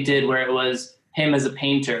more that he did where it was him as a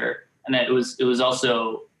painter, and it was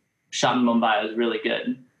also shot in Mumbai. It was really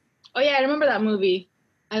good. Oh yeah, I remember that movie.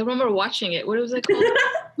 I remember watching it. What was it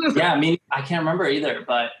called? Yeah, I can't remember either,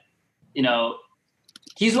 but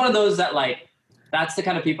he's one of those that that's the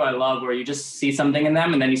kind of people I love, where you just see something in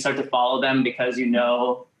them and then you start to follow them because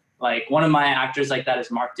one of my actors like that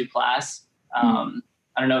is Mark Duplass. I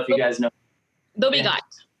don't know if you guys know. Dobby Gott.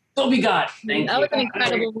 Dobby Gott. Thank you. That was an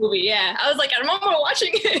incredible movie. Yeah, I was like, I remember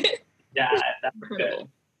watching it. Yeah, that's good.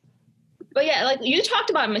 But yeah, you talked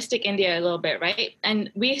about Mystic India a little bit, right?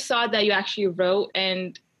 And we saw that you actually wrote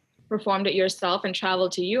and performed it yourself and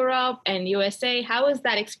traveled to Europe and USA. How was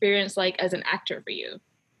that experience like as an actor for you?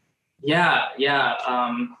 Yeah.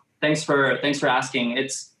 Thanks for asking.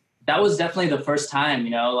 That was definitely the first time,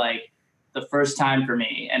 the first time for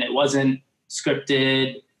me. And it wasn't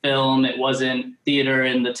scripted film. It wasn't theater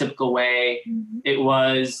in the typical way. Mm-hmm. It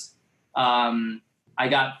was, I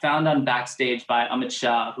got found on Backstage by Amit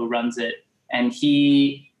Shah, who runs it. And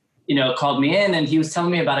he, called me in and he was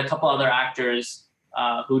telling me about a couple other actors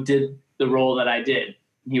who did the role that I did.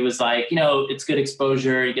 He was like, it's good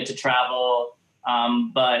exposure. You get to travel.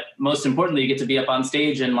 But most importantly, you get to be up on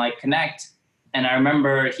stage and connect. And I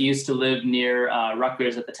remember he used to live near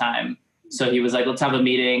Rutgers at the time. So he was like, let's have a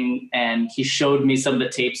meeting. And he showed me some of the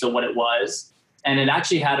tapes of what it was. And it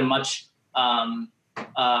actually had a much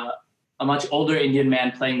older Indian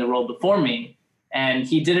man playing the role before me. And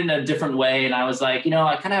he did it in a different way. And I was like,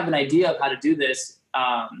 I kind of have an idea of how to do this.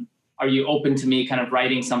 Are you open to me kind of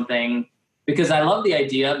writing something? Because I love the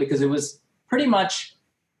idea, because it was pretty much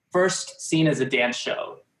first seen as a dance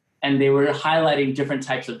show. And they were highlighting different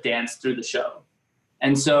types of dance through the show.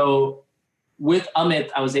 And so with Amit,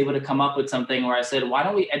 I was able to come up with something where I said, why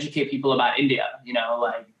don't we educate people about India?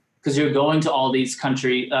 Like, because you're going to all these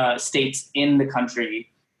states in the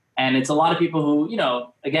country. And it's a lot of people who,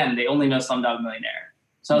 again, they only know Slumdog Millionaire.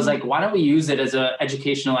 So I was like, why don't we use it as an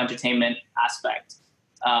educational entertainment aspect?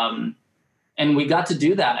 And we got to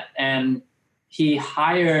do that. And he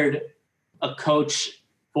hired a coach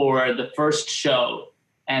for the first show.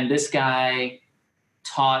 And this guy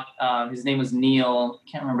taught, his name was Neil,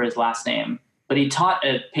 can't remember his last name, but he taught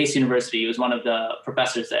at Pace University. He was one of the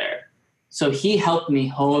professors there. So he helped me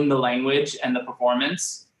hone the language and the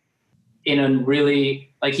performance in a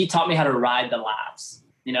really, like, he taught me how to ride the laughs.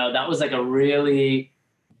 That was like a really,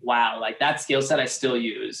 wow, like that skill set I still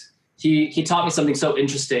use. He taught me something so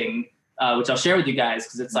interesting, which I'll share with you guys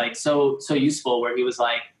because it's like so useful, where he was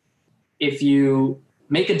like, if you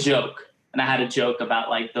make a joke, and I had a joke about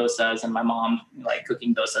like dosas and my mom like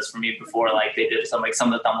cooking dosas for me before like they did some of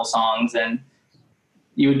the Tamil songs, and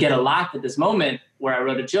you would get a laugh at this moment where I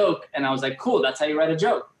wrote a joke and I was like, cool, that's how you write a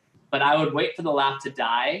joke. But I would wait for the laugh to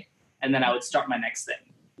die and then I would start my next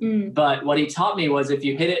thing. But what he taught me was if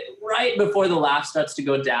you hit it right before the laugh starts to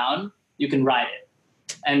go down, you can ride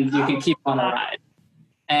it and you can keep on a ride.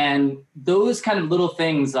 And those kind of little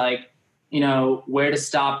things like, where to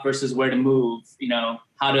stop versus where to move,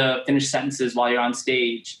 how to finish sentences while you're on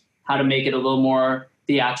stage, how to make it a little more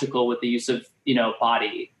theatrical with the use of,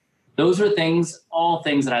 body. Those were all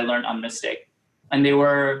things that I learned on Mystic. And they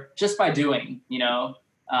were just by doing,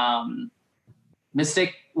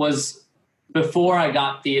 Mystic was before I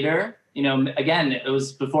got theater, again, it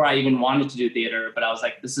was before I even wanted to do theater, but I was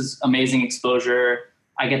like, this is amazing exposure.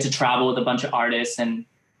 I get to travel with a bunch of artists, and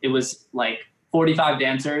it was like 45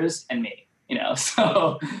 dancers and me,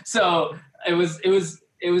 so it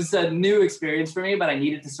was a new experience for me, but I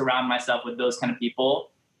needed to surround myself with those kind of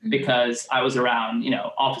people because I was around,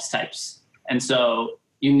 office types. And so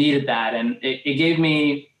you needed that. And it gave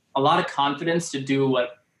me a lot of confidence to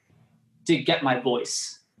get my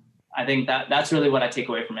voice. I think that's really what I take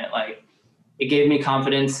away from it. Like, it gave me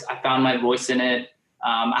confidence. I found my voice in it.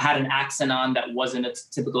 I had an accent on that wasn't a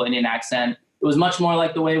typical Indian accent. It was much more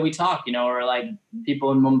like the way we talk, or like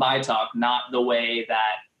people in Mumbai talk, not the way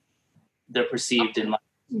that they're perceived in like.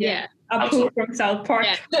 Yeah. Apu from South Park.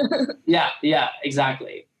 Yeah,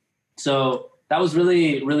 exactly. So that was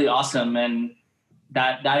really, really awesome. And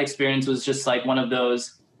that experience was just like one of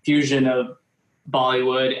those fusion of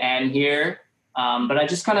Bollywood and here. But I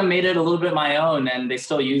just kind of made it a little bit my own, and they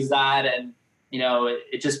still use that. And,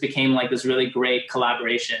 it just became like this really great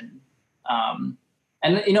collaboration. And,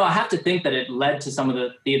 I have to think that it led to some of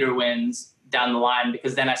the theater wins down the line,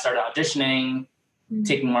 because then I started auditioning,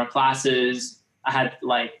 taking more classes. I had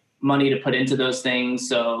like money to put into those things.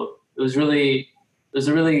 So it was a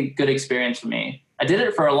really good experience for me. I did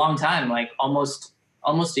it for a long time, like almost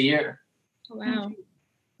a year. Oh, wow.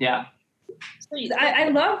 Yeah. I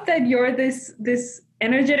love that you're this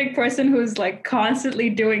energetic person who's like constantly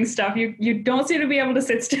doing stuff. You don't seem to be able to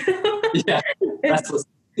sit still. Yeah.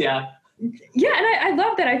 Yeah. Yeah, and I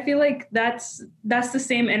love that. I feel like that's the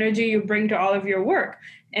same energy you bring to all of your work.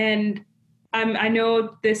 And I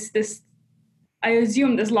know this I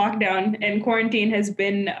assume this lockdown and quarantine has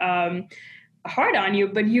been hard on you,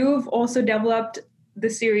 but you've also developed the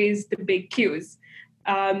series The Big Qs.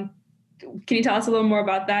 Can you tell us a little more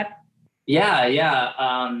about that? Yeah.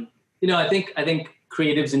 I think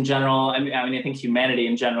creatives in general, I think humanity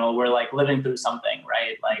in general, we're like living through something,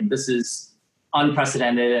 right? Like this is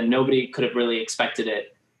unprecedented and nobody could have really expected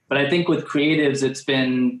it. But I think with creatives, it's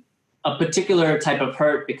been a particular type of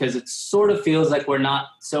hurt because it sort of feels like we're not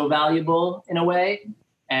so valuable in a way.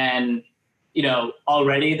 And,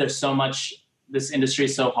 already there's so much, this industry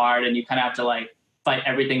is so hard and you kind of have to like fight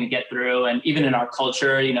everything to get through. And even in our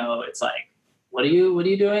culture, it's like, what are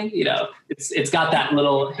you doing? It's got that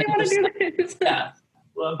little, yeah,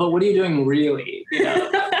 but what are you doing really?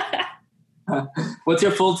 What's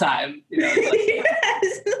your full time?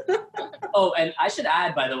 Yes. Oh, and I should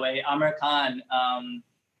add, by the way, Amir Khan,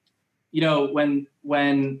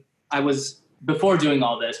 when I was, before doing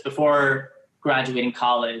all this, before graduating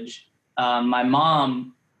college, my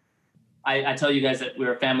mom, I tell you guys that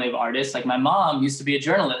we're a family of artists. Like my mom used to be a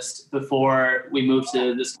journalist before we moved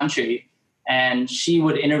to this country. And she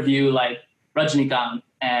would interview like Rajnikant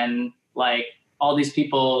and like all these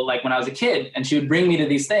people like when I was a kid, and she would bring me to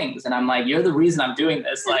these things. And I'm like, you're the reason I'm doing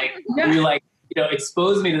this. Like you like,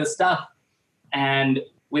 expose me to this stuff. And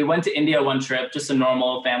we went to India one trip, just a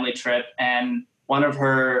normal family trip. And one of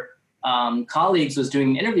her colleagues was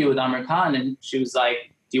doing an interview with Amir Khan. And she was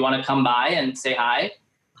like, do you want to come by and say hi?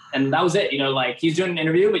 And that was it. Like he's doing an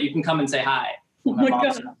interview, but you can come and say hi. Oh My my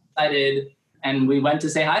mom's God. excited, and we went to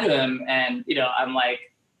say hi to him. And, I'm like,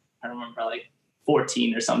 I remember like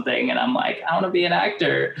 14 or something. And I'm like, I want to be an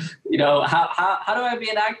actor. How do I be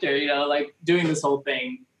an actor? Like doing this whole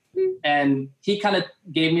thing. And he kind of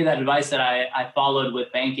gave me that advice that I followed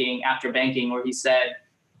with banking, after banking, where he said,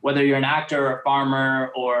 whether you're an actor or a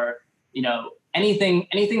farmer or, anything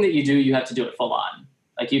that you do, you have to do it full on.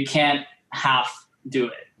 Like you can't half do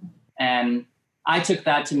it. And I took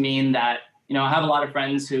that to mean that, I have a lot of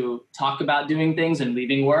friends who talk about doing things and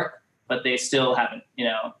leaving work, but they still haven't,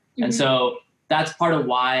 Mm-hmm. And so that's part of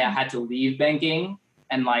why I had to leave banking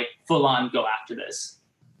and like full on go after this.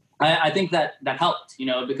 I think that helped,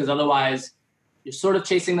 because otherwise you're sort of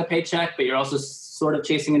chasing the paycheck, but you're also sort of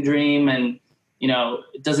chasing a dream, and,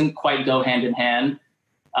 it doesn't quite go hand in hand.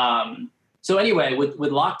 So anyway, with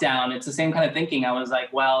lockdown, it's the same kind of thinking. I was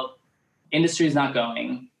like, well, industry is not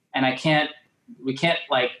going, and we can't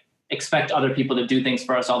like expect other people to do things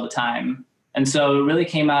for us all the time. And so it really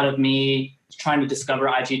came out of me trying to discover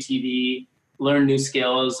IGTV, learn new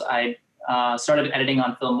skills. I started editing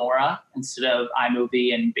on Filmora instead of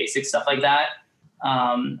iMovie and basic stuff like that.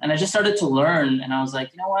 And I just started to learn, and I was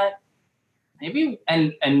like, you know what? Maybe,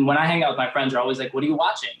 and when I hang out with my friends, they're always like, what are you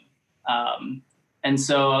watching? And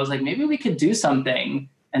so I was like, maybe we could do something.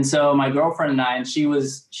 And so my girlfriend and I, and she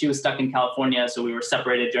was stuck in California, so we were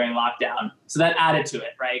separated during lockdown. So that added to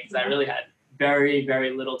it, right? Because I really had very,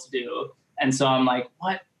 very little to do. And so I'm like,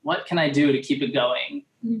 what can I do to keep it going?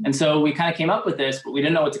 Mm-hmm. And so we kind of came up with this, but we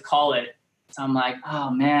didn't know what to call it. So I'm like,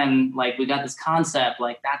 oh man, like we got this concept,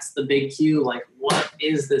 like that's the big Q. Like, what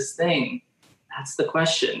is this thing? That's the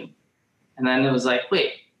question. And then it was like,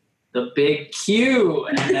 wait, the big Q.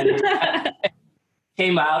 And then it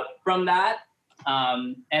came out from that.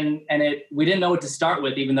 And we didn't know what to start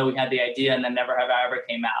with, even though we had the idea, and then Never Have I Ever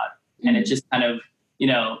came out. Mm-hmm. And it just kind of,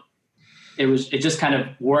 it just kind of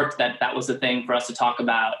worked that was the thing for us to talk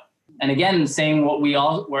about. And again, saying what we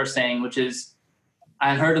all were saying, which is,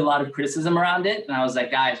 I heard a lot of criticism around it, and I was like,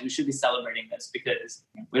 guys, we should be celebrating this because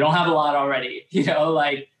we don't have a lot already,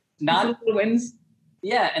 like not wins.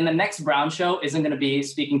 Yeah. And the next Brown show isn't going to be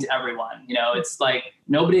speaking to everyone. It's like,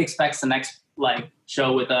 nobody expects the next like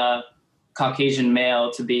show with a Caucasian male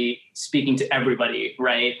to be speaking to everybody.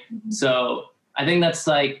 Right. Mm-hmm. So I think that's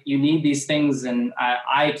like, you need these things. And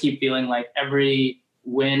I keep feeling like every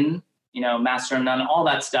win, master of none, all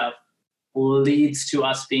that stuff leads to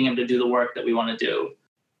us being able to do the work that we want to do.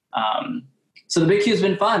 So the Big Q has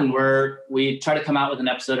been fun, where we try to come out with an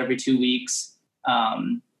episode every 2 weeks.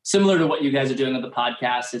 Similar to what you guys are doing with the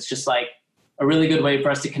podcast. It's just like a really good way for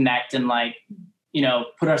us to connect and like,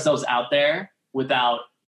 put ourselves out there without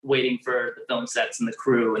waiting for the film sets and the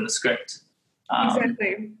crew and the script.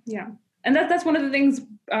 Exactly. Yeah. And that's one of the things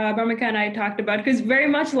Bhumika and I talked about, because very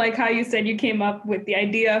much like how you said you came up with the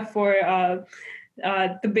idea for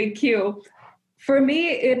the Big Q. For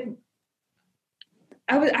me,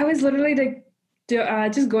 I was literally like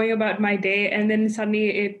just going about my day, and then suddenly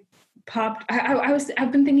it popped.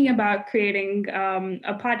 I've been thinking about creating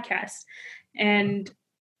a podcast and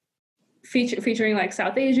featuring like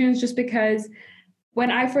South Asians, just because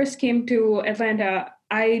when I first came to Atlanta,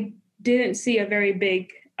 I didn't see a very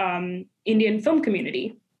big Indian film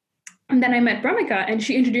community. And then I met Bhumika, and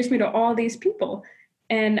she introduced me to all these people.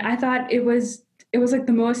 And I thought it was like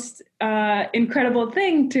the most incredible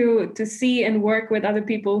thing to see and work with other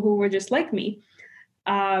people who were just like me.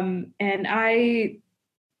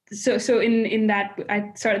 So in that,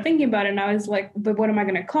 I started thinking about it, and I was like, but what am I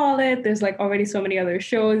going to call it? There's like already so many other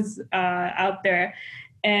shows out there.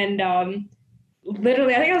 And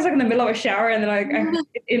literally, I think I was like in the middle of a shower, and then like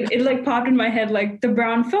it like popped in my head, like the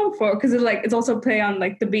Brown Film Folk, because it's also play on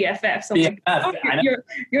like the BFF. So BFF, like, oh,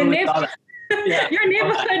 your neighborhood, yeah.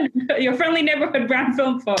 your friendly neighborhood Brown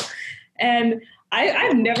Film Folk. And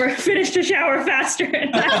I've never finished a shower faster.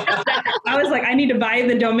 And I was like, I need to buy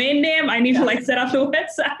the domain name. I need to like set up the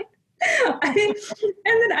website. And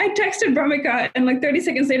then I texted Bhumika, and like 30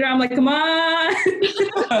 seconds later, I'm like, come on.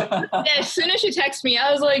 Yeah, as soon as she texted me,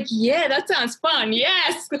 I was like, yeah, that sounds fun.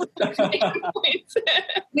 Yes.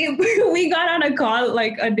 we got on a call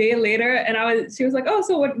like a day later, and she was like, oh,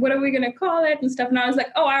 so what are we going to call it and stuff? And I was like,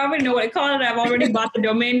 oh, I already know what to call it. I've already bought the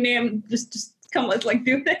domain name. Just come, let's like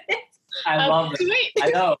do this. I love it. I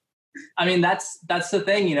know. I mean, that's the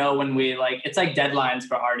thing, when we like, it's like deadlines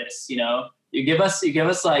for artists, you give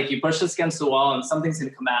us like, you push us against the wall and something's going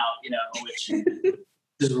to come out, which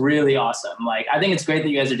is really awesome. Like, I think it's great that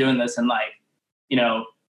you guys are doing this. And like,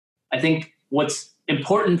 I think what's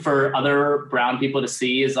important for other brown people to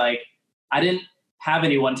see is like, I didn't have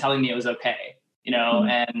anyone telling me it was okay,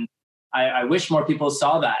 and I wish more people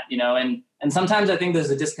saw that, you know, and sometimes I think there's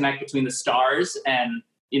a disconnect between the stars and,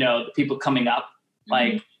 you know, the people coming up,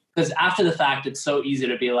 like, because after the fact, it's so easy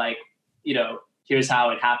to be like, you know, here's how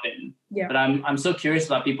it happened. Yeah. But I'm so curious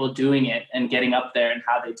about people doing it and getting up there and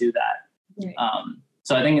how they do that. Right.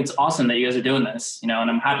 So I think it's awesome that you guys are doing this, you know, and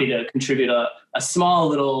I'm happy to contribute a small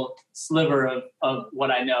little sliver of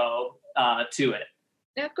what I know to it.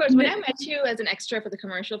 Yeah, of course. When I met you as an extra for the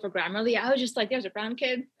commercial for Grammarly, I was just like, there's a brown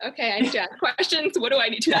kid. Okay, I need to ask questions. What do I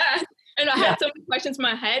need to ask? And I had so many questions in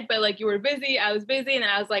my head, but like you were busy, I was busy. And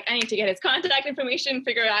I was like, I need to get his contact information,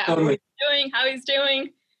 figure out what he's doing, how he's doing.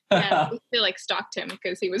 And I still like stalked him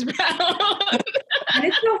because he was brown. And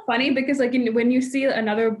it's so funny because like when you see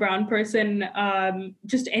another brown person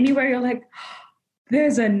just anywhere, you're like,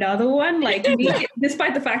 there's another one. Like me,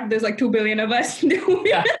 despite the fact that there's like 2 billion of us.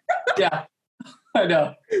 Yeah. I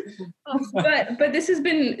know. But this has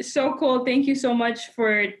been so cool. Thank you so much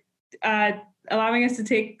for allowing us to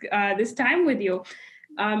take this time with you.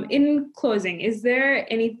 In closing, is there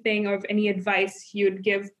anything or any advice you'd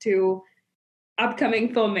give to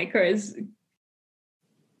upcoming filmmakers?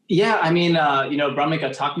 Yeah, I mean, you know,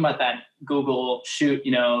 Brahmika, talking about that Google shoot,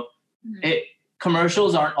 you know,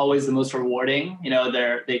 commercials aren't always the most rewarding. You know,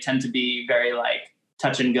 they tend to be very like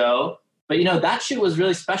touch and go. But, you know, that shoot was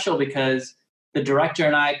really special because the director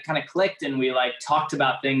and I kind of clicked and we like talked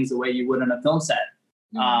about things the way you would on a film set,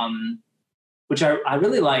 which I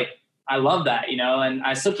really like. I love that, you know, and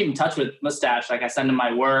I still keep in touch with Mustache. Like I send him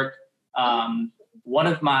my work. One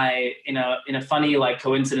of my, in a funny like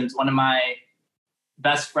coincidence, one of my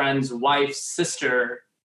best friend's wife's sister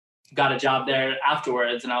got a job there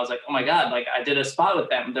afterwards. And I was like, oh my God, like I did a spot with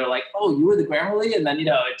them. They're like, oh, you were the Grammarly? And then, you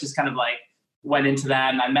know, it just kind of like went into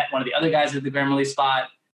that. And I met one of the other guys at the Grammarly spot.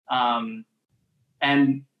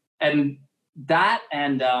 And that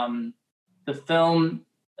and the film,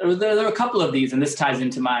 there are a couple of these, and this ties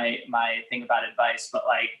into my thing about advice, but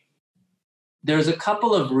like there's a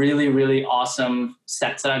couple of really, really awesome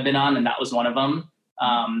sets that I've been on, and that was one of them.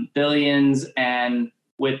 Billions, and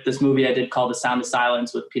with this movie I did called The Sound of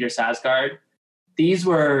Silence with Peter Sarsgaard. These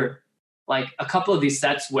were like a couple of these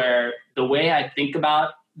sets where the way I think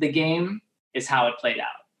about the game is how it played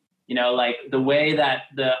out. You know, like the way that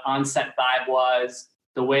the on-set vibe was,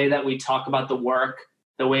 the way that we talk about the work,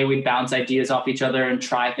 the way we bounce ideas off each other and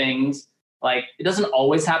try things. Like it doesn't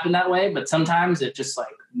always happen that way, but sometimes it's just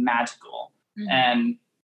like magical. And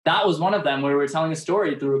that was one of them where we were telling a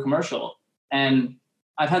story through a commercial. And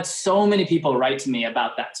I've had so many people write to me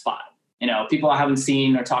about that spot. You know, people I haven't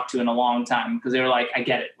seen or talked to in a long time because they were like, I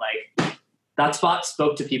get it. Like that spot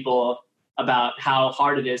spoke to people about how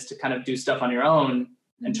hard it is to kind of do stuff on your own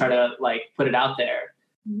and try to like put it out there.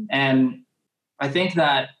 And I think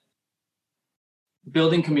that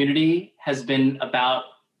building community has been about,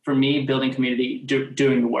 for me, building community,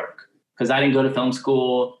 doing the work. Because I didn't go to film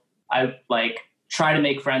school. I like try to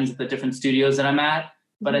make friends at the different studios that I'm at.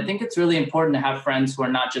 But I think it's really important to have friends who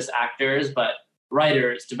are not just actors, but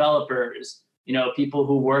writers, developers, you know, people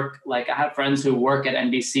who work, like I have friends who work at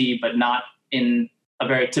NBC, but not in a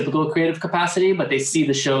very typical creative capacity, but they see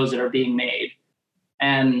the shows that are being made.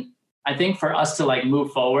 And I think for us to like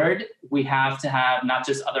move forward, we have to have not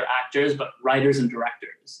just other actors, but writers and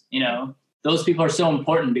directors. You know, those people are so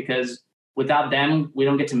important because without them, we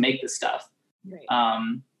don't get to make this stuff. Right.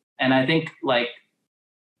 And I think like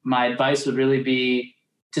my advice would really be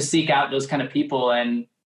to seek out those kind of people. And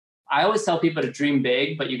I always tell people to dream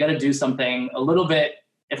big, but you got to do something a little bit,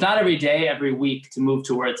 if not every day, every week to move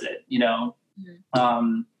towards it, you know?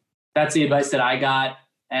 That's the advice that I got.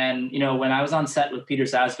 And, you know, when I was on set with Peter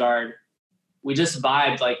Sarsgaard, we just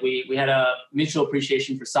vibed. Like we had a mutual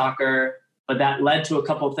appreciation for soccer, but that led to a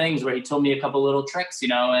couple of things where he told me a couple little tricks, you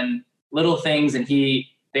know, and little things. And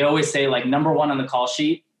they always say like number one on the call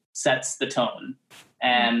sheet sets the tone.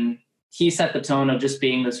 And he set the tone of just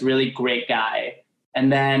being this really great guy.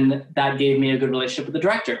 And then that gave me a good relationship with the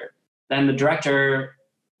director. Then the director,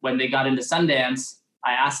 when they got into Sundance,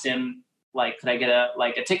 I asked him, like, could I get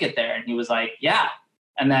a ticket there? And he was like, yeah.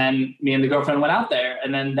 And then me and the girlfriend went out there.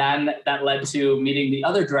 And then that led to meeting the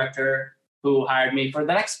other director who hired me for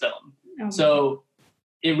the next film. So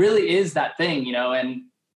it really is that thing, you know, and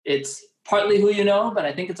it's partly who you know, but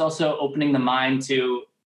I think it's also opening the mind to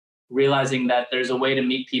realizing that there's a way to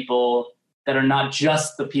meet people that are not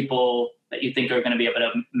just the people that you think are going to be able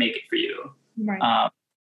to make it for you. Right.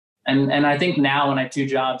 And I think now when I have two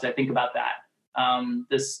jobs, I think about that.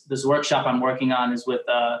 This workshop I'm working on is with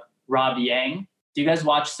Rob Yang. Do you guys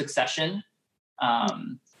watch Succession? Yeah,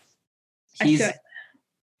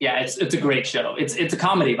 it's a great show. It's a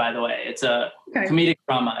comedy, by the way. It's a comedic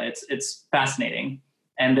drama. It's fascinating.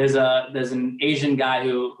 And there's an Asian guy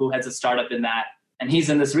who heads a startup in that, and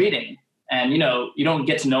he's in this reading. And, you don't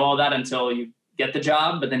get to know all that until you get the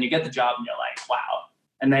job, but then you get the job and you're like, wow.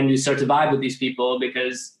 And then you start to vibe with these people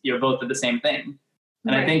because you're both at the same thing.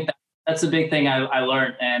 And I think that's a big thing I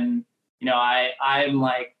learned. And, I'm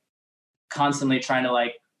like constantly trying to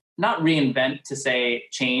like, not reinvent to say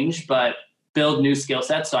change, but build new skill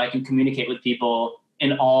sets so I can communicate with people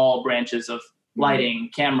in all branches of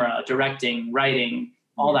lighting, camera, directing, writing,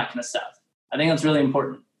 all that kind of stuff. I think that's really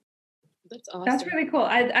important. That's awesome. That's really cool.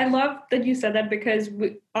 I love that you said that, because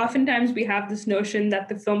oftentimes we have this notion that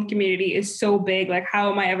the film community is so big, like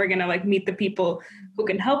how am I ever going to like meet the people who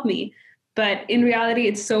can help me? But in reality,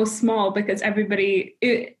 it's so small because everybody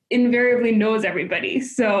invariably knows everybody.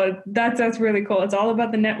 So that's really cool. It's all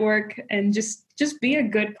about the network, and just be a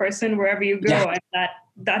good person wherever you go, and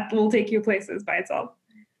that will take you places by itself.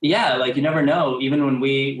 Yeah, like you never know. Even when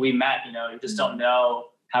we met, you just don't know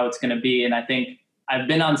how it's going to be. And I think I've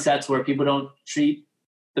been on sets where people don't treat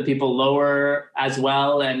the people lower as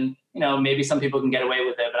well. And, maybe some people can get away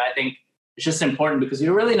with it, but I think it's just important because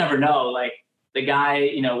you really never know. Like the guy,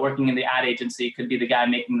 working in the ad agency could be the guy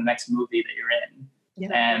making the next movie that you're in.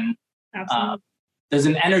 Yeah. And there's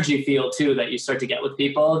an energy feel too that you start to get with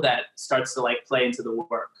people that starts to like play into the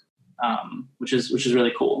work, which is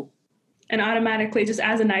really cool. And automatically, just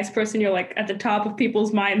as a nice person, you're like at the top of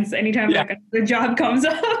people's minds anytime like the job comes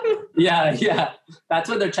up. Yeah. That's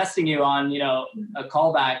what they're testing you on, a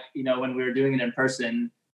callback, when we were doing it in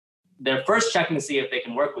person. They're first checking to see if they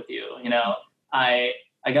can work with you.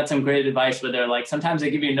 I got some great advice where they're like, sometimes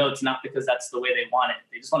they give you notes not because that's the way they want it.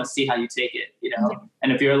 They just want to see how you take it,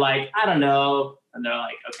 And if you're like, I don't know, and they're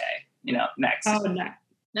like, okay, next. Oh, no.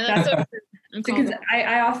 No, that's so because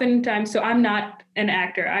I oftentimes, so I'm not an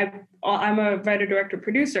actor. I'm a writer, director,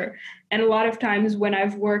 producer. And a lot of times when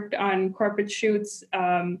I've worked on corporate shoots,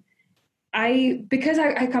 because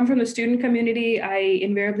I come from the student community, I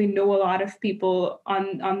invariably know a lot of people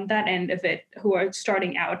on that end of it who are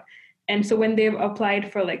starting out. And so when they've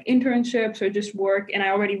applied for like internships or just work, and I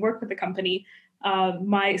already work with the company,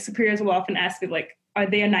 my superiors will often ask me like, are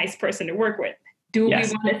they a nice person to work with? Do we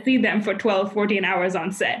want to see them for 12, 14 hours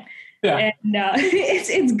on set? Yeah. And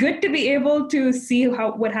it's good to be able to see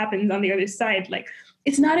what happens on the other side. Like,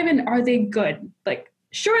 it's not even, are they good? Like,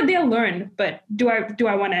 sure, they'll learn, but do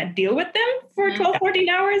I want to deal with them for 12, 14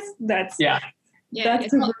 hours? That's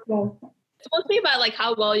super cool. It's mostly about like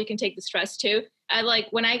how well you can take the stress too.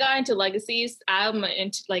 When I got into legacies, I'm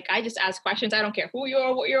into like, I just ask questions. I don't care who you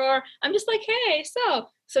are, what you are. I'm just like, hey, so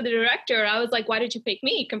the director, I was like, why did you pick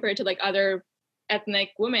me compared to like other ethnic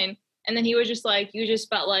women? And then he was just like, you just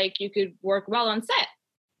felt like you could work well on set.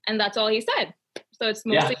 And that's all he said. So it's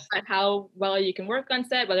mostly about how well you can work on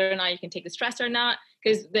set, whether or not you can take the stress or not.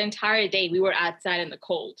 Because the entire day we were outside in the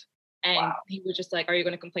cold. And he was just like, are you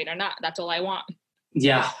going to complain or not? That's all I want.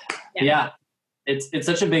 Yeah. It's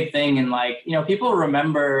such a big thing. And like, people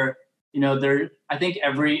remember, I think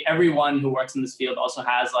everyone who works in this field also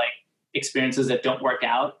has like experiences that don't work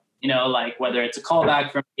out. Like whether it's a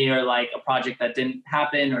callback from me or like a project that didn't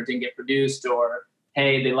happen or didn't get produced, or,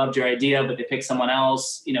 hey, they loved your idea, but they picked someone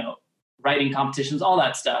else, writing competitions, all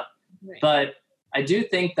that stuff. Right. But I do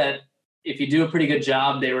think that if you do a pretty good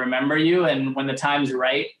job, they remember you. And when the time's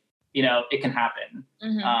right, it can happen.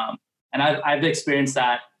 Mm-hmm. And I've experienced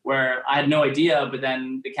that where I had no idea, but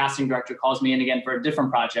then the casting director calls me in again for a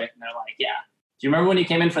different project. And they're like, yeah, do you remember when you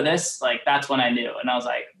came in for this? Like, that's when I knew. And I was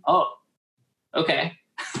like, oh, okay.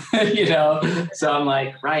 So I'm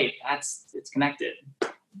like, right, it's connected.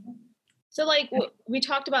 So like we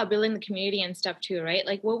talked about building the community and stuff too, right?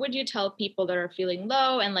 Like what would you tell people that are feeling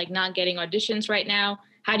low and like not getting auditions right now?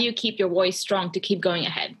 How do you keep your voice strong to keep going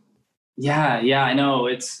ahead? Yeah, I know.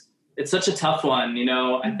 It's such a tough one.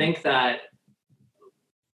 I think that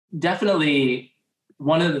definitely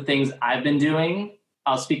one of the things I've been doing,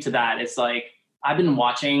 I'll speak to that. It's like, I've been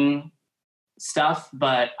watching stuff,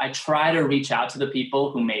 but I try to reach out to the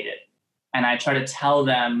people who made it. And I try to tell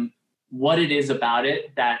them what it is about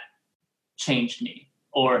it that changed me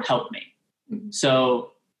or helped me. Mm-hmm.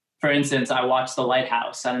 So for instance, I watched The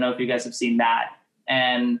Lighthouse. I don't know if you guys have seen that.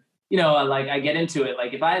 And, I get into it.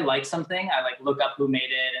 Like if I like something, I like look up who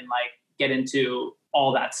made it and like get into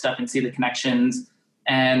all that stuff and see the connections.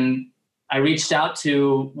 And I reached out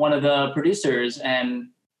to one of the producers and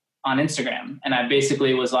on Instagram. And I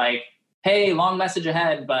basically was like, hey, long message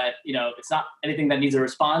ahead, but it's not anything that needs a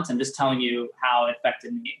response. I'm just telling you how it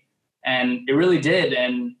affected me. And it really did.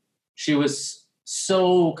 And she was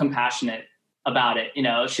so compassionate about it.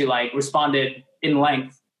 She like responded in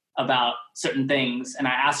length about certain things. And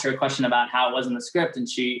I asked her a question about how it was in the script, and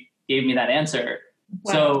she gave me that answer.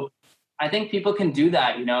 Wow. So I think people can do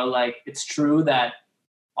that, you know, like it's true that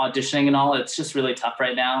auditioning and all, it's just really tough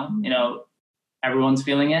right now. You know, everyone's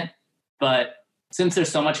feeling it. But since there's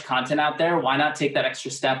so much content out there, why not take that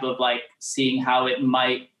extra step of like seeing how it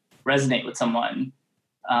might resonate with someone?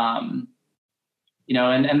 You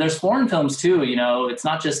know, and there's foreign films too, you know, it's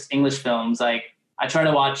not just English films. Like I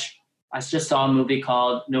just saw a movie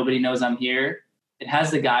called Nobody Knows I'm Here. It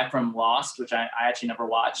has the guy from Lost, which I actually never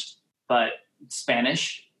watched, but it's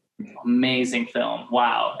Spanish. Amazing film.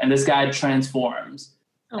 Wow. And this guy transforms.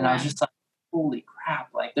 Oh, and I was just like, holy crap.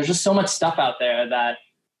 Like there's just so much stuff out there that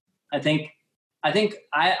I think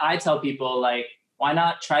I tell people, like, why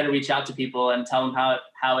not try to reach out to people and tell them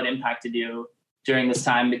how it impacted you during this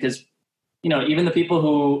time? Because, you know, even the people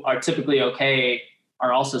who are typically okay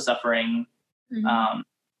are also suffering. Mm-hmm.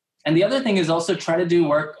 And the other thing is also try to do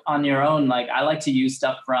work on your own. Like I like to use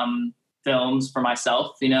stuff from films for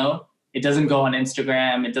myself, you know, it doesn't go on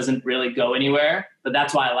Instagram. It doesn't really go anywhere, but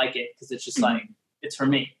that's why I like it. Cause it's just like, it's for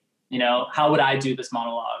me, you know, how would I do this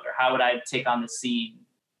monologue or how would I take on this scene?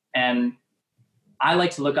 And I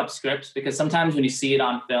like to look up scripts because sometimes when you see it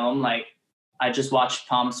on film, like I just watched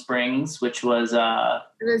Palm Springs, which was, it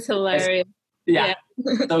was hilarious. Yeah.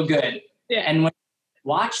 So good. Yeah. And when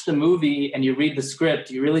watch the movie and you read the script,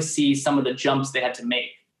 you really see some of the jumps they had to make.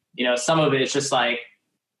 You know, some of it is just like,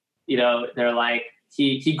 you know, they're like,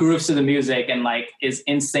 he grooves to the music and like is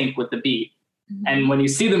in sync with the beat. Mm-hmm. And when you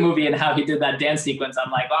see the movie and how he did that dance sequence, I'm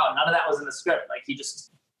like, wow, none of that was in the script. Like he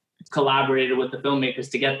just collaborated with the filmmakers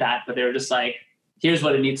to get that, but they were just like, here's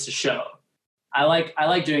what it needs to show. I like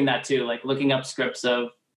doing that too, like looking up scripts of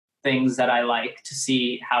things that I like to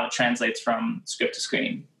see how it translates from script to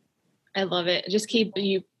screen. I love it. Just keep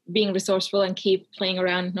you being resourceful and keep playing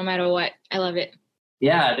around no matter what. I love it.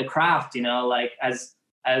 Yeah, the craft, you know, like as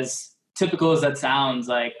typical as that sounds,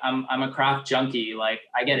 like I'm a craft junkie. Like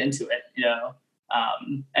I get into it, you know.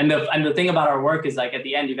 And the thing about our work is like at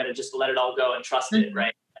the end you got to just let it all go and trust it,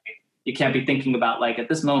 right? Like, you can't be thinking about like at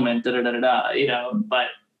this moment, you know. But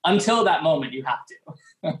until that moment, you have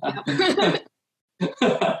to.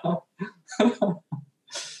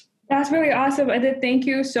 That's really awesome, Adit. Thank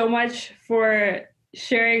you so much for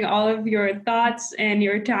sharing all of your thoughts and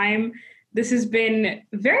your time. This has been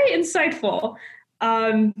very insightful.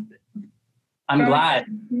 I'm glad.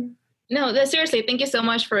 No, seriously, thank you so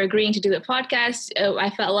much for agreeing to do the podcast. I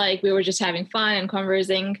felt like we were just having fun and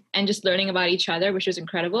conversing and just learning about each other, which was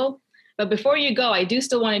incredible. But before you go, I do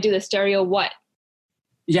still want to do the stereo what?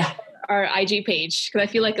 Yeah. Our IG page, because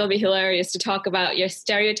I feel like it'll be hilarious to talk about your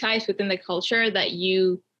stereotypes within the culture that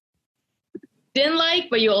you didn't like,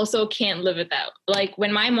 but you also can't live without. Like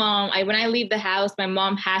when my mom, when I leave the house, my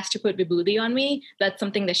mom has to put vibhuti on me. That's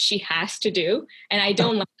something that she has to do. And I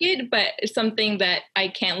don't like it, but it's something that I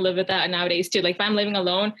can't live without nowadays too. Like if I'm living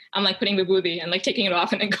alone, I'm like putting vibhuti and like taking it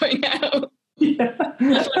off and then going out. Yeah.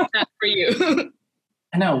 What's like that for you?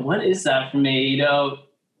 I know. What is that for me? You know,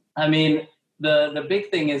 I mean, the big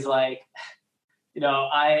thing is like, you know,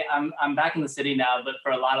 I'm back in the city now, but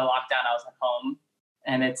for a lot of lockdown, I was at home.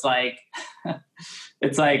 And it's like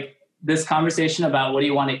this conversation about what do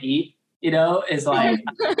you want to eat, you know, is like,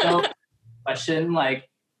 no question. Like,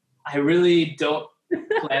 I really don't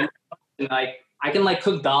plan. Like, I can like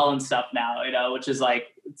cook dal and stuff now, you know, which is like,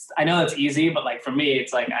 I know that's easy, but like for me,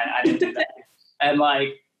 it's like, I didn't do that. And like,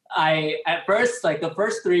 at first, like the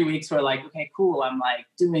first 3 weeks were like, okay, cool. I'm like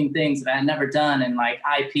doing things that I had never done and like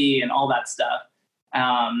IP and all that stuff.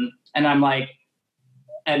 And I'm like,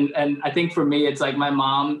 and I think for me, it's like my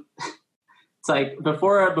mom, it's like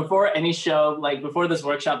before any show, like before this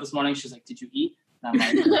workshop this morning, she's like, did you eat? And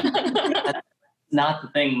I'm like, that's not the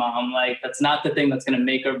thing, Mom. Like, that's not the thing that's going to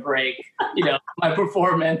make or break, you know, my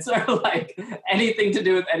performance or like anything to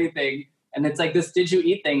do with anything. And it's like this, did you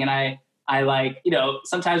eat thing? And I like, you know,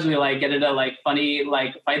 sometimes we like get into like funny,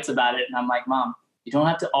 like fights about it. And I'm like, Mom, you don't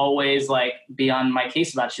have to always like be on my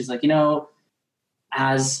case about it. She's like, you know,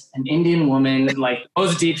 as an Indian woman, like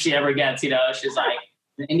most deep she ever gets, you know, she's like,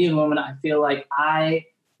 an Indian woman, I feel like I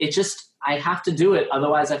have to do it.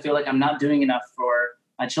 Otherwise I feel like I'm not doing enough for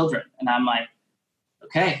my children. And I'm like,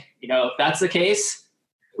 okay, you know, if that's the case,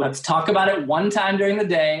 let's talk about it one time during the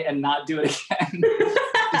day and not do it again.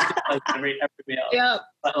 Like every meal. Yeah.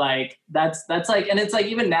 But like that's like, and it's like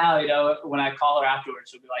even now, you know, when I call her afterwards,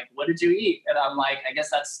 she'll be like, "What did you eat?" And I'm like, I guess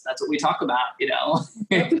that's what we talk about, you know.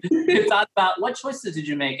 It's not about what choices did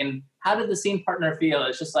you make and how did the scene partner feel.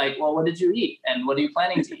 It's just like, well, what did you eat and what are you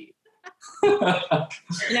planning to eat? Yeah,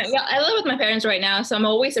 I live with my parents right now, so I'm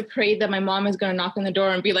always afraid that my mom is going to knock on the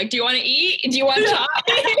door and be like, "Do you want to eat? Do you want to talk?"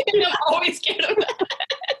 I'm always scared of that.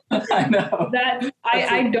 I know. That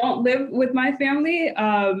I don't live with my family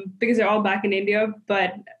because they're all back in India,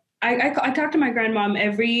 but I talk to my grandmom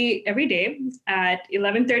every day at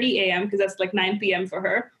 11:30 a.m. because that's like 9 p.m. for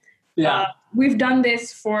her. Yeah. We've done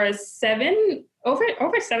this for over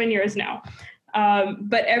 7 years now.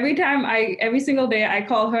 But every single day I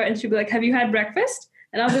call her and she'll be like, "Have you had breakfast?"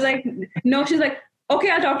 And I'll be like, "No." She's like,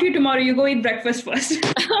 "Okay, I'll talk to you tomorrow. You go eat breakfast first."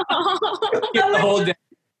 The whole day.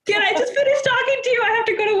 Can I just finish talking to you? I have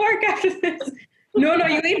to go to work after this. No,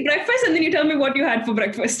 you eat breakfast and then you tell me what you had for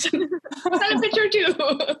breakfast. Send a picture too.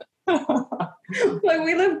 Like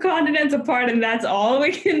we live continents apart and that's all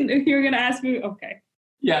you're going to ask me? Okay.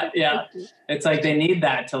 Yeah. It's like they need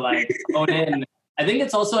that to like own in. I think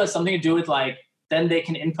it's also has something to do with like, then they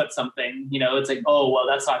can input something, it's like, oh, well,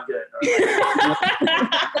 that's not good.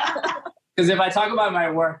 Because if I talk about my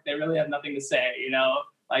work, they really have nothing to say,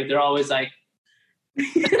 like they're always like,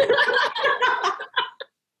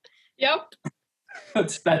 Yep.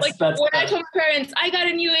 That's like when I told my parents I got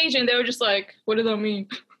a new agent, they were just like, "What does that mean?"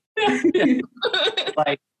 Yeah.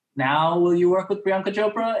 Like, now will you work with Priyanka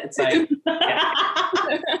Chopra? It's like, yeah.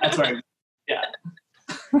 That's right. Yeah.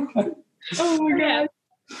 Oh my God.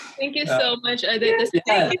 Thank you so much, Adit.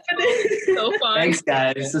 Thank you for this. So fun. Thanks,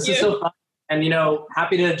 guys. This is so fun. And,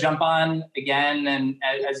 happy to jump on again. And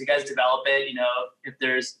as you guys develop it, if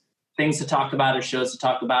there's things to talk about or shows to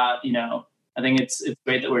talk about, I think it's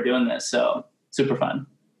great that we're doing this. So super fun.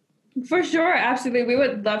 For sure. Absolutely. We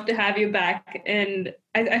would love to have you back. And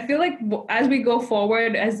I feel like as we go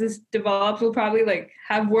forward, as this develops, we'll probably like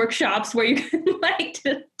have workshops where you can like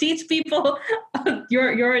to teach people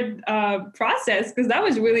your process. Cause that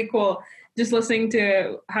was really cool. Just listening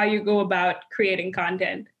to how you go about creating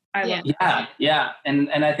content. I love that. Yeah. And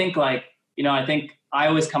I think like, I think I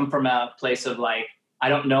always come from a place of like, I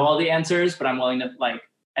don't know all the answers, but I'm willing to like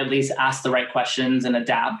at least ask the right questions and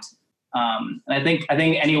adapt. And I think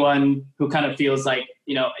anyone who kind of feels like,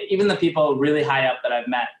 even the people really high up that I've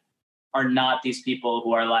met are not these people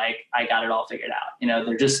who are like, I got it all figured out.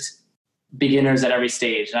 They're just beginners at every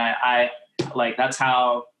stage. And I like, that's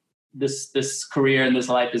how this career and this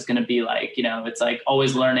life is going to be like, it's like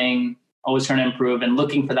always learning, always trying to improve and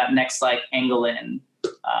looking for that next like angle in,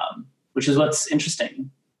 which is what's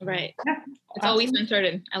interesting. Right. Yeah, it's always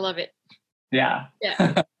uncertain. I love it. Yeah.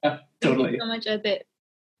 Totally. Thank you so much, Adit.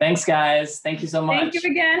 Thanks, guys. Thank you so much. Thank you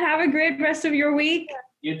again. Have a great rest of your week.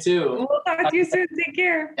 You too. We'll talk to you soon. Take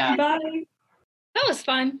care. Yeah. Bye. That was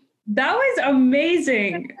fun. That was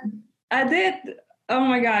amazing. Adit, oh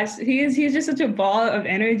my gosh, he's just such a ball of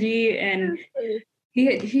energy, and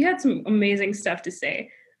he had some amazing stuff to say.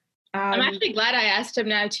 I'm actually glad I asked him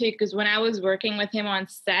now too, because when I was working with him on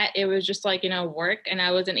set, it was just like, work, and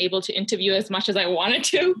I wasn't able to interview as much as I wanted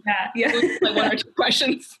to. Yeah. It was like 1 or 2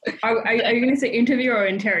 questions. Are you going to say interview or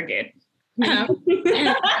interrogate? See,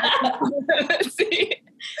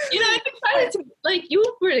 I'm excited to, like, you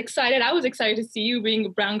were excited. I was excited to see you being a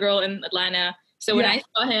brown girl in Atlanta. So when I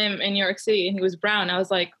saw him in New York City and he was brown, I was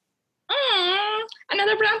like,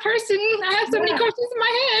 another brown person. I have so many questions in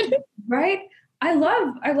my head. Right? I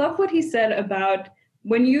love what he said about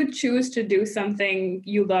when you choose to do something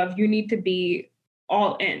you love, you need to be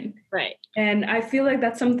all in. Right. And I feel like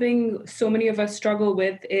that's something so many of us struggle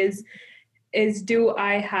with is do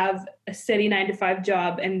I have a steady 9-to-5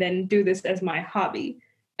 job and then do this as my hobby?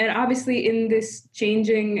 And obviously in this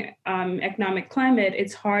changing economic climate,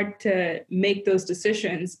 it's hard to make those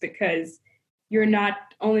decisions because you're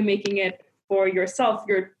not only making it for yourself,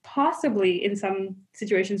 you're possibly in some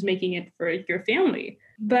situations making it for your family.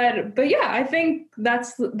 But yeah, I think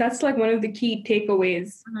that's like one of the key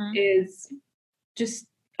takeaways is just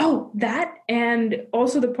that, and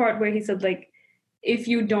also the part where he said like, if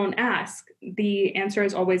you don't ask, the answer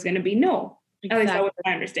is always going to be no. Exactly. At least that was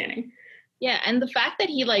my understanding. Yeah, and the fact that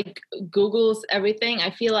he like Googles everything, I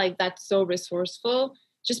feel like that's so resourceful.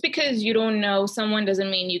 Just because you don't know someone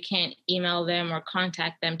doesn't mean you can't email them or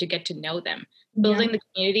contact them to get to know them. Building the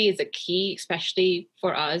community is a key, especially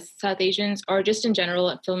for us South Asians, or just in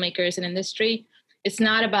general filmmakers and industry. It's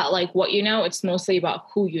not about like what you know, it's mostly about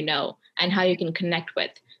who you know and how you can connect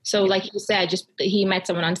with. So like you said, just he met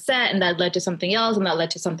someone on set and that led to something else and that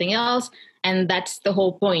led to something else. And that's the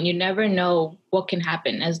whole point. You never know what can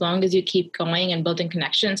happen. As long as you keep going and building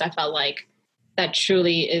connections, I felt like that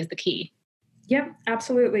truly is the key. Yep,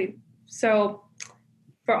 absolutely. So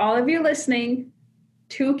for all of you listening,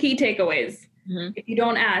 2 key takeaways. If you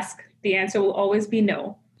don't ask, the answer will always be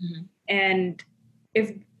no. And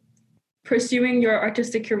if pursuing your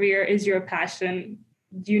artistic career is your passion,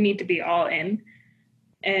 you need to be all in.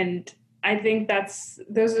 And I think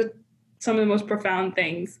those are some of the most profound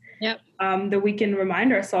things Yep. That we can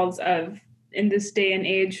remind ourselves of in this day and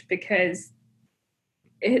age, because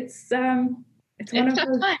it's one of tough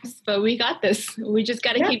those times, but we got this. We just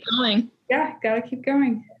got to keep going. Yeah, gotta keep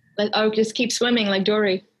going. Just keep swimming like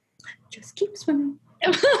Dory. Just keep swimming.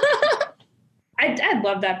 I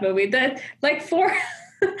love that movie. That like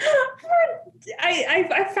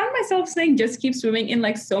I found myself saying "just keep swimming" in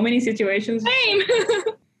like so many situations. Same.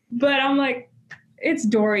 But I'm like, it's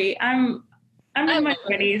Dory. I'm in my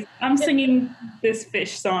 20s. I'm singing this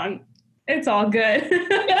fish song. It's all good.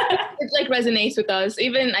 It like resonates with us.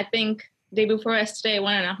 Even I think day before yesterday, I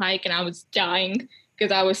went on a hike and I was dying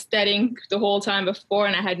because I was studying the whole time before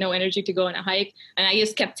and I had no energy to go on a hike. And I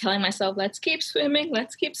just kept telling myself, let's keep swimming,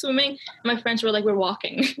 let's keep swimming. And my friends were like, we're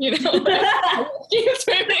walking, you know, let's keep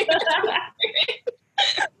swimming.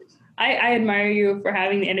 I admire you for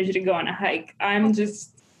having the energy to go on a hike.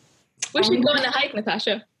 We should go on a hike,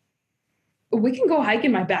 Natasha. We can go hike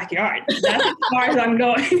in my backyard. That's as far as I'm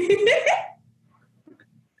going.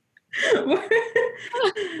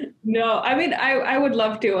 No, I mean, I would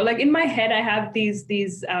love to. Like in my head, I have these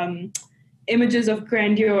images of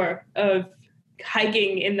grandeur of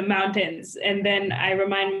hiking in the mountains, and then I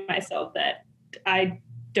remind myself that I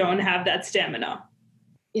don't have that stamina.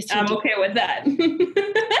 Yes, I'm okay with that.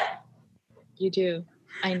 You do.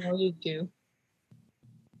 I know you do.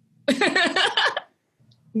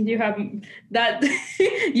 You have that.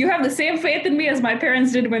 You have the same faith in me as my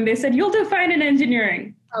parents did when they said, "You'll do fine in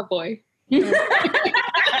engineering." Oh boy.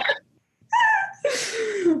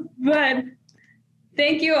 But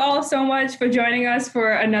thank you all so much for joining us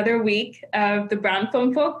for another week of the Brown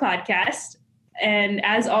Film Folk podcast. And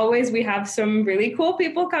as always, we have some really cool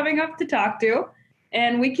people coming up to talk to,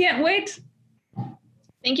 and we can't wait.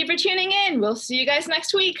 Thank you for tuning in. We'll see you guys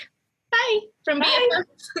next week. Bye from Bye.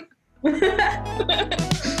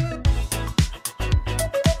 BFF.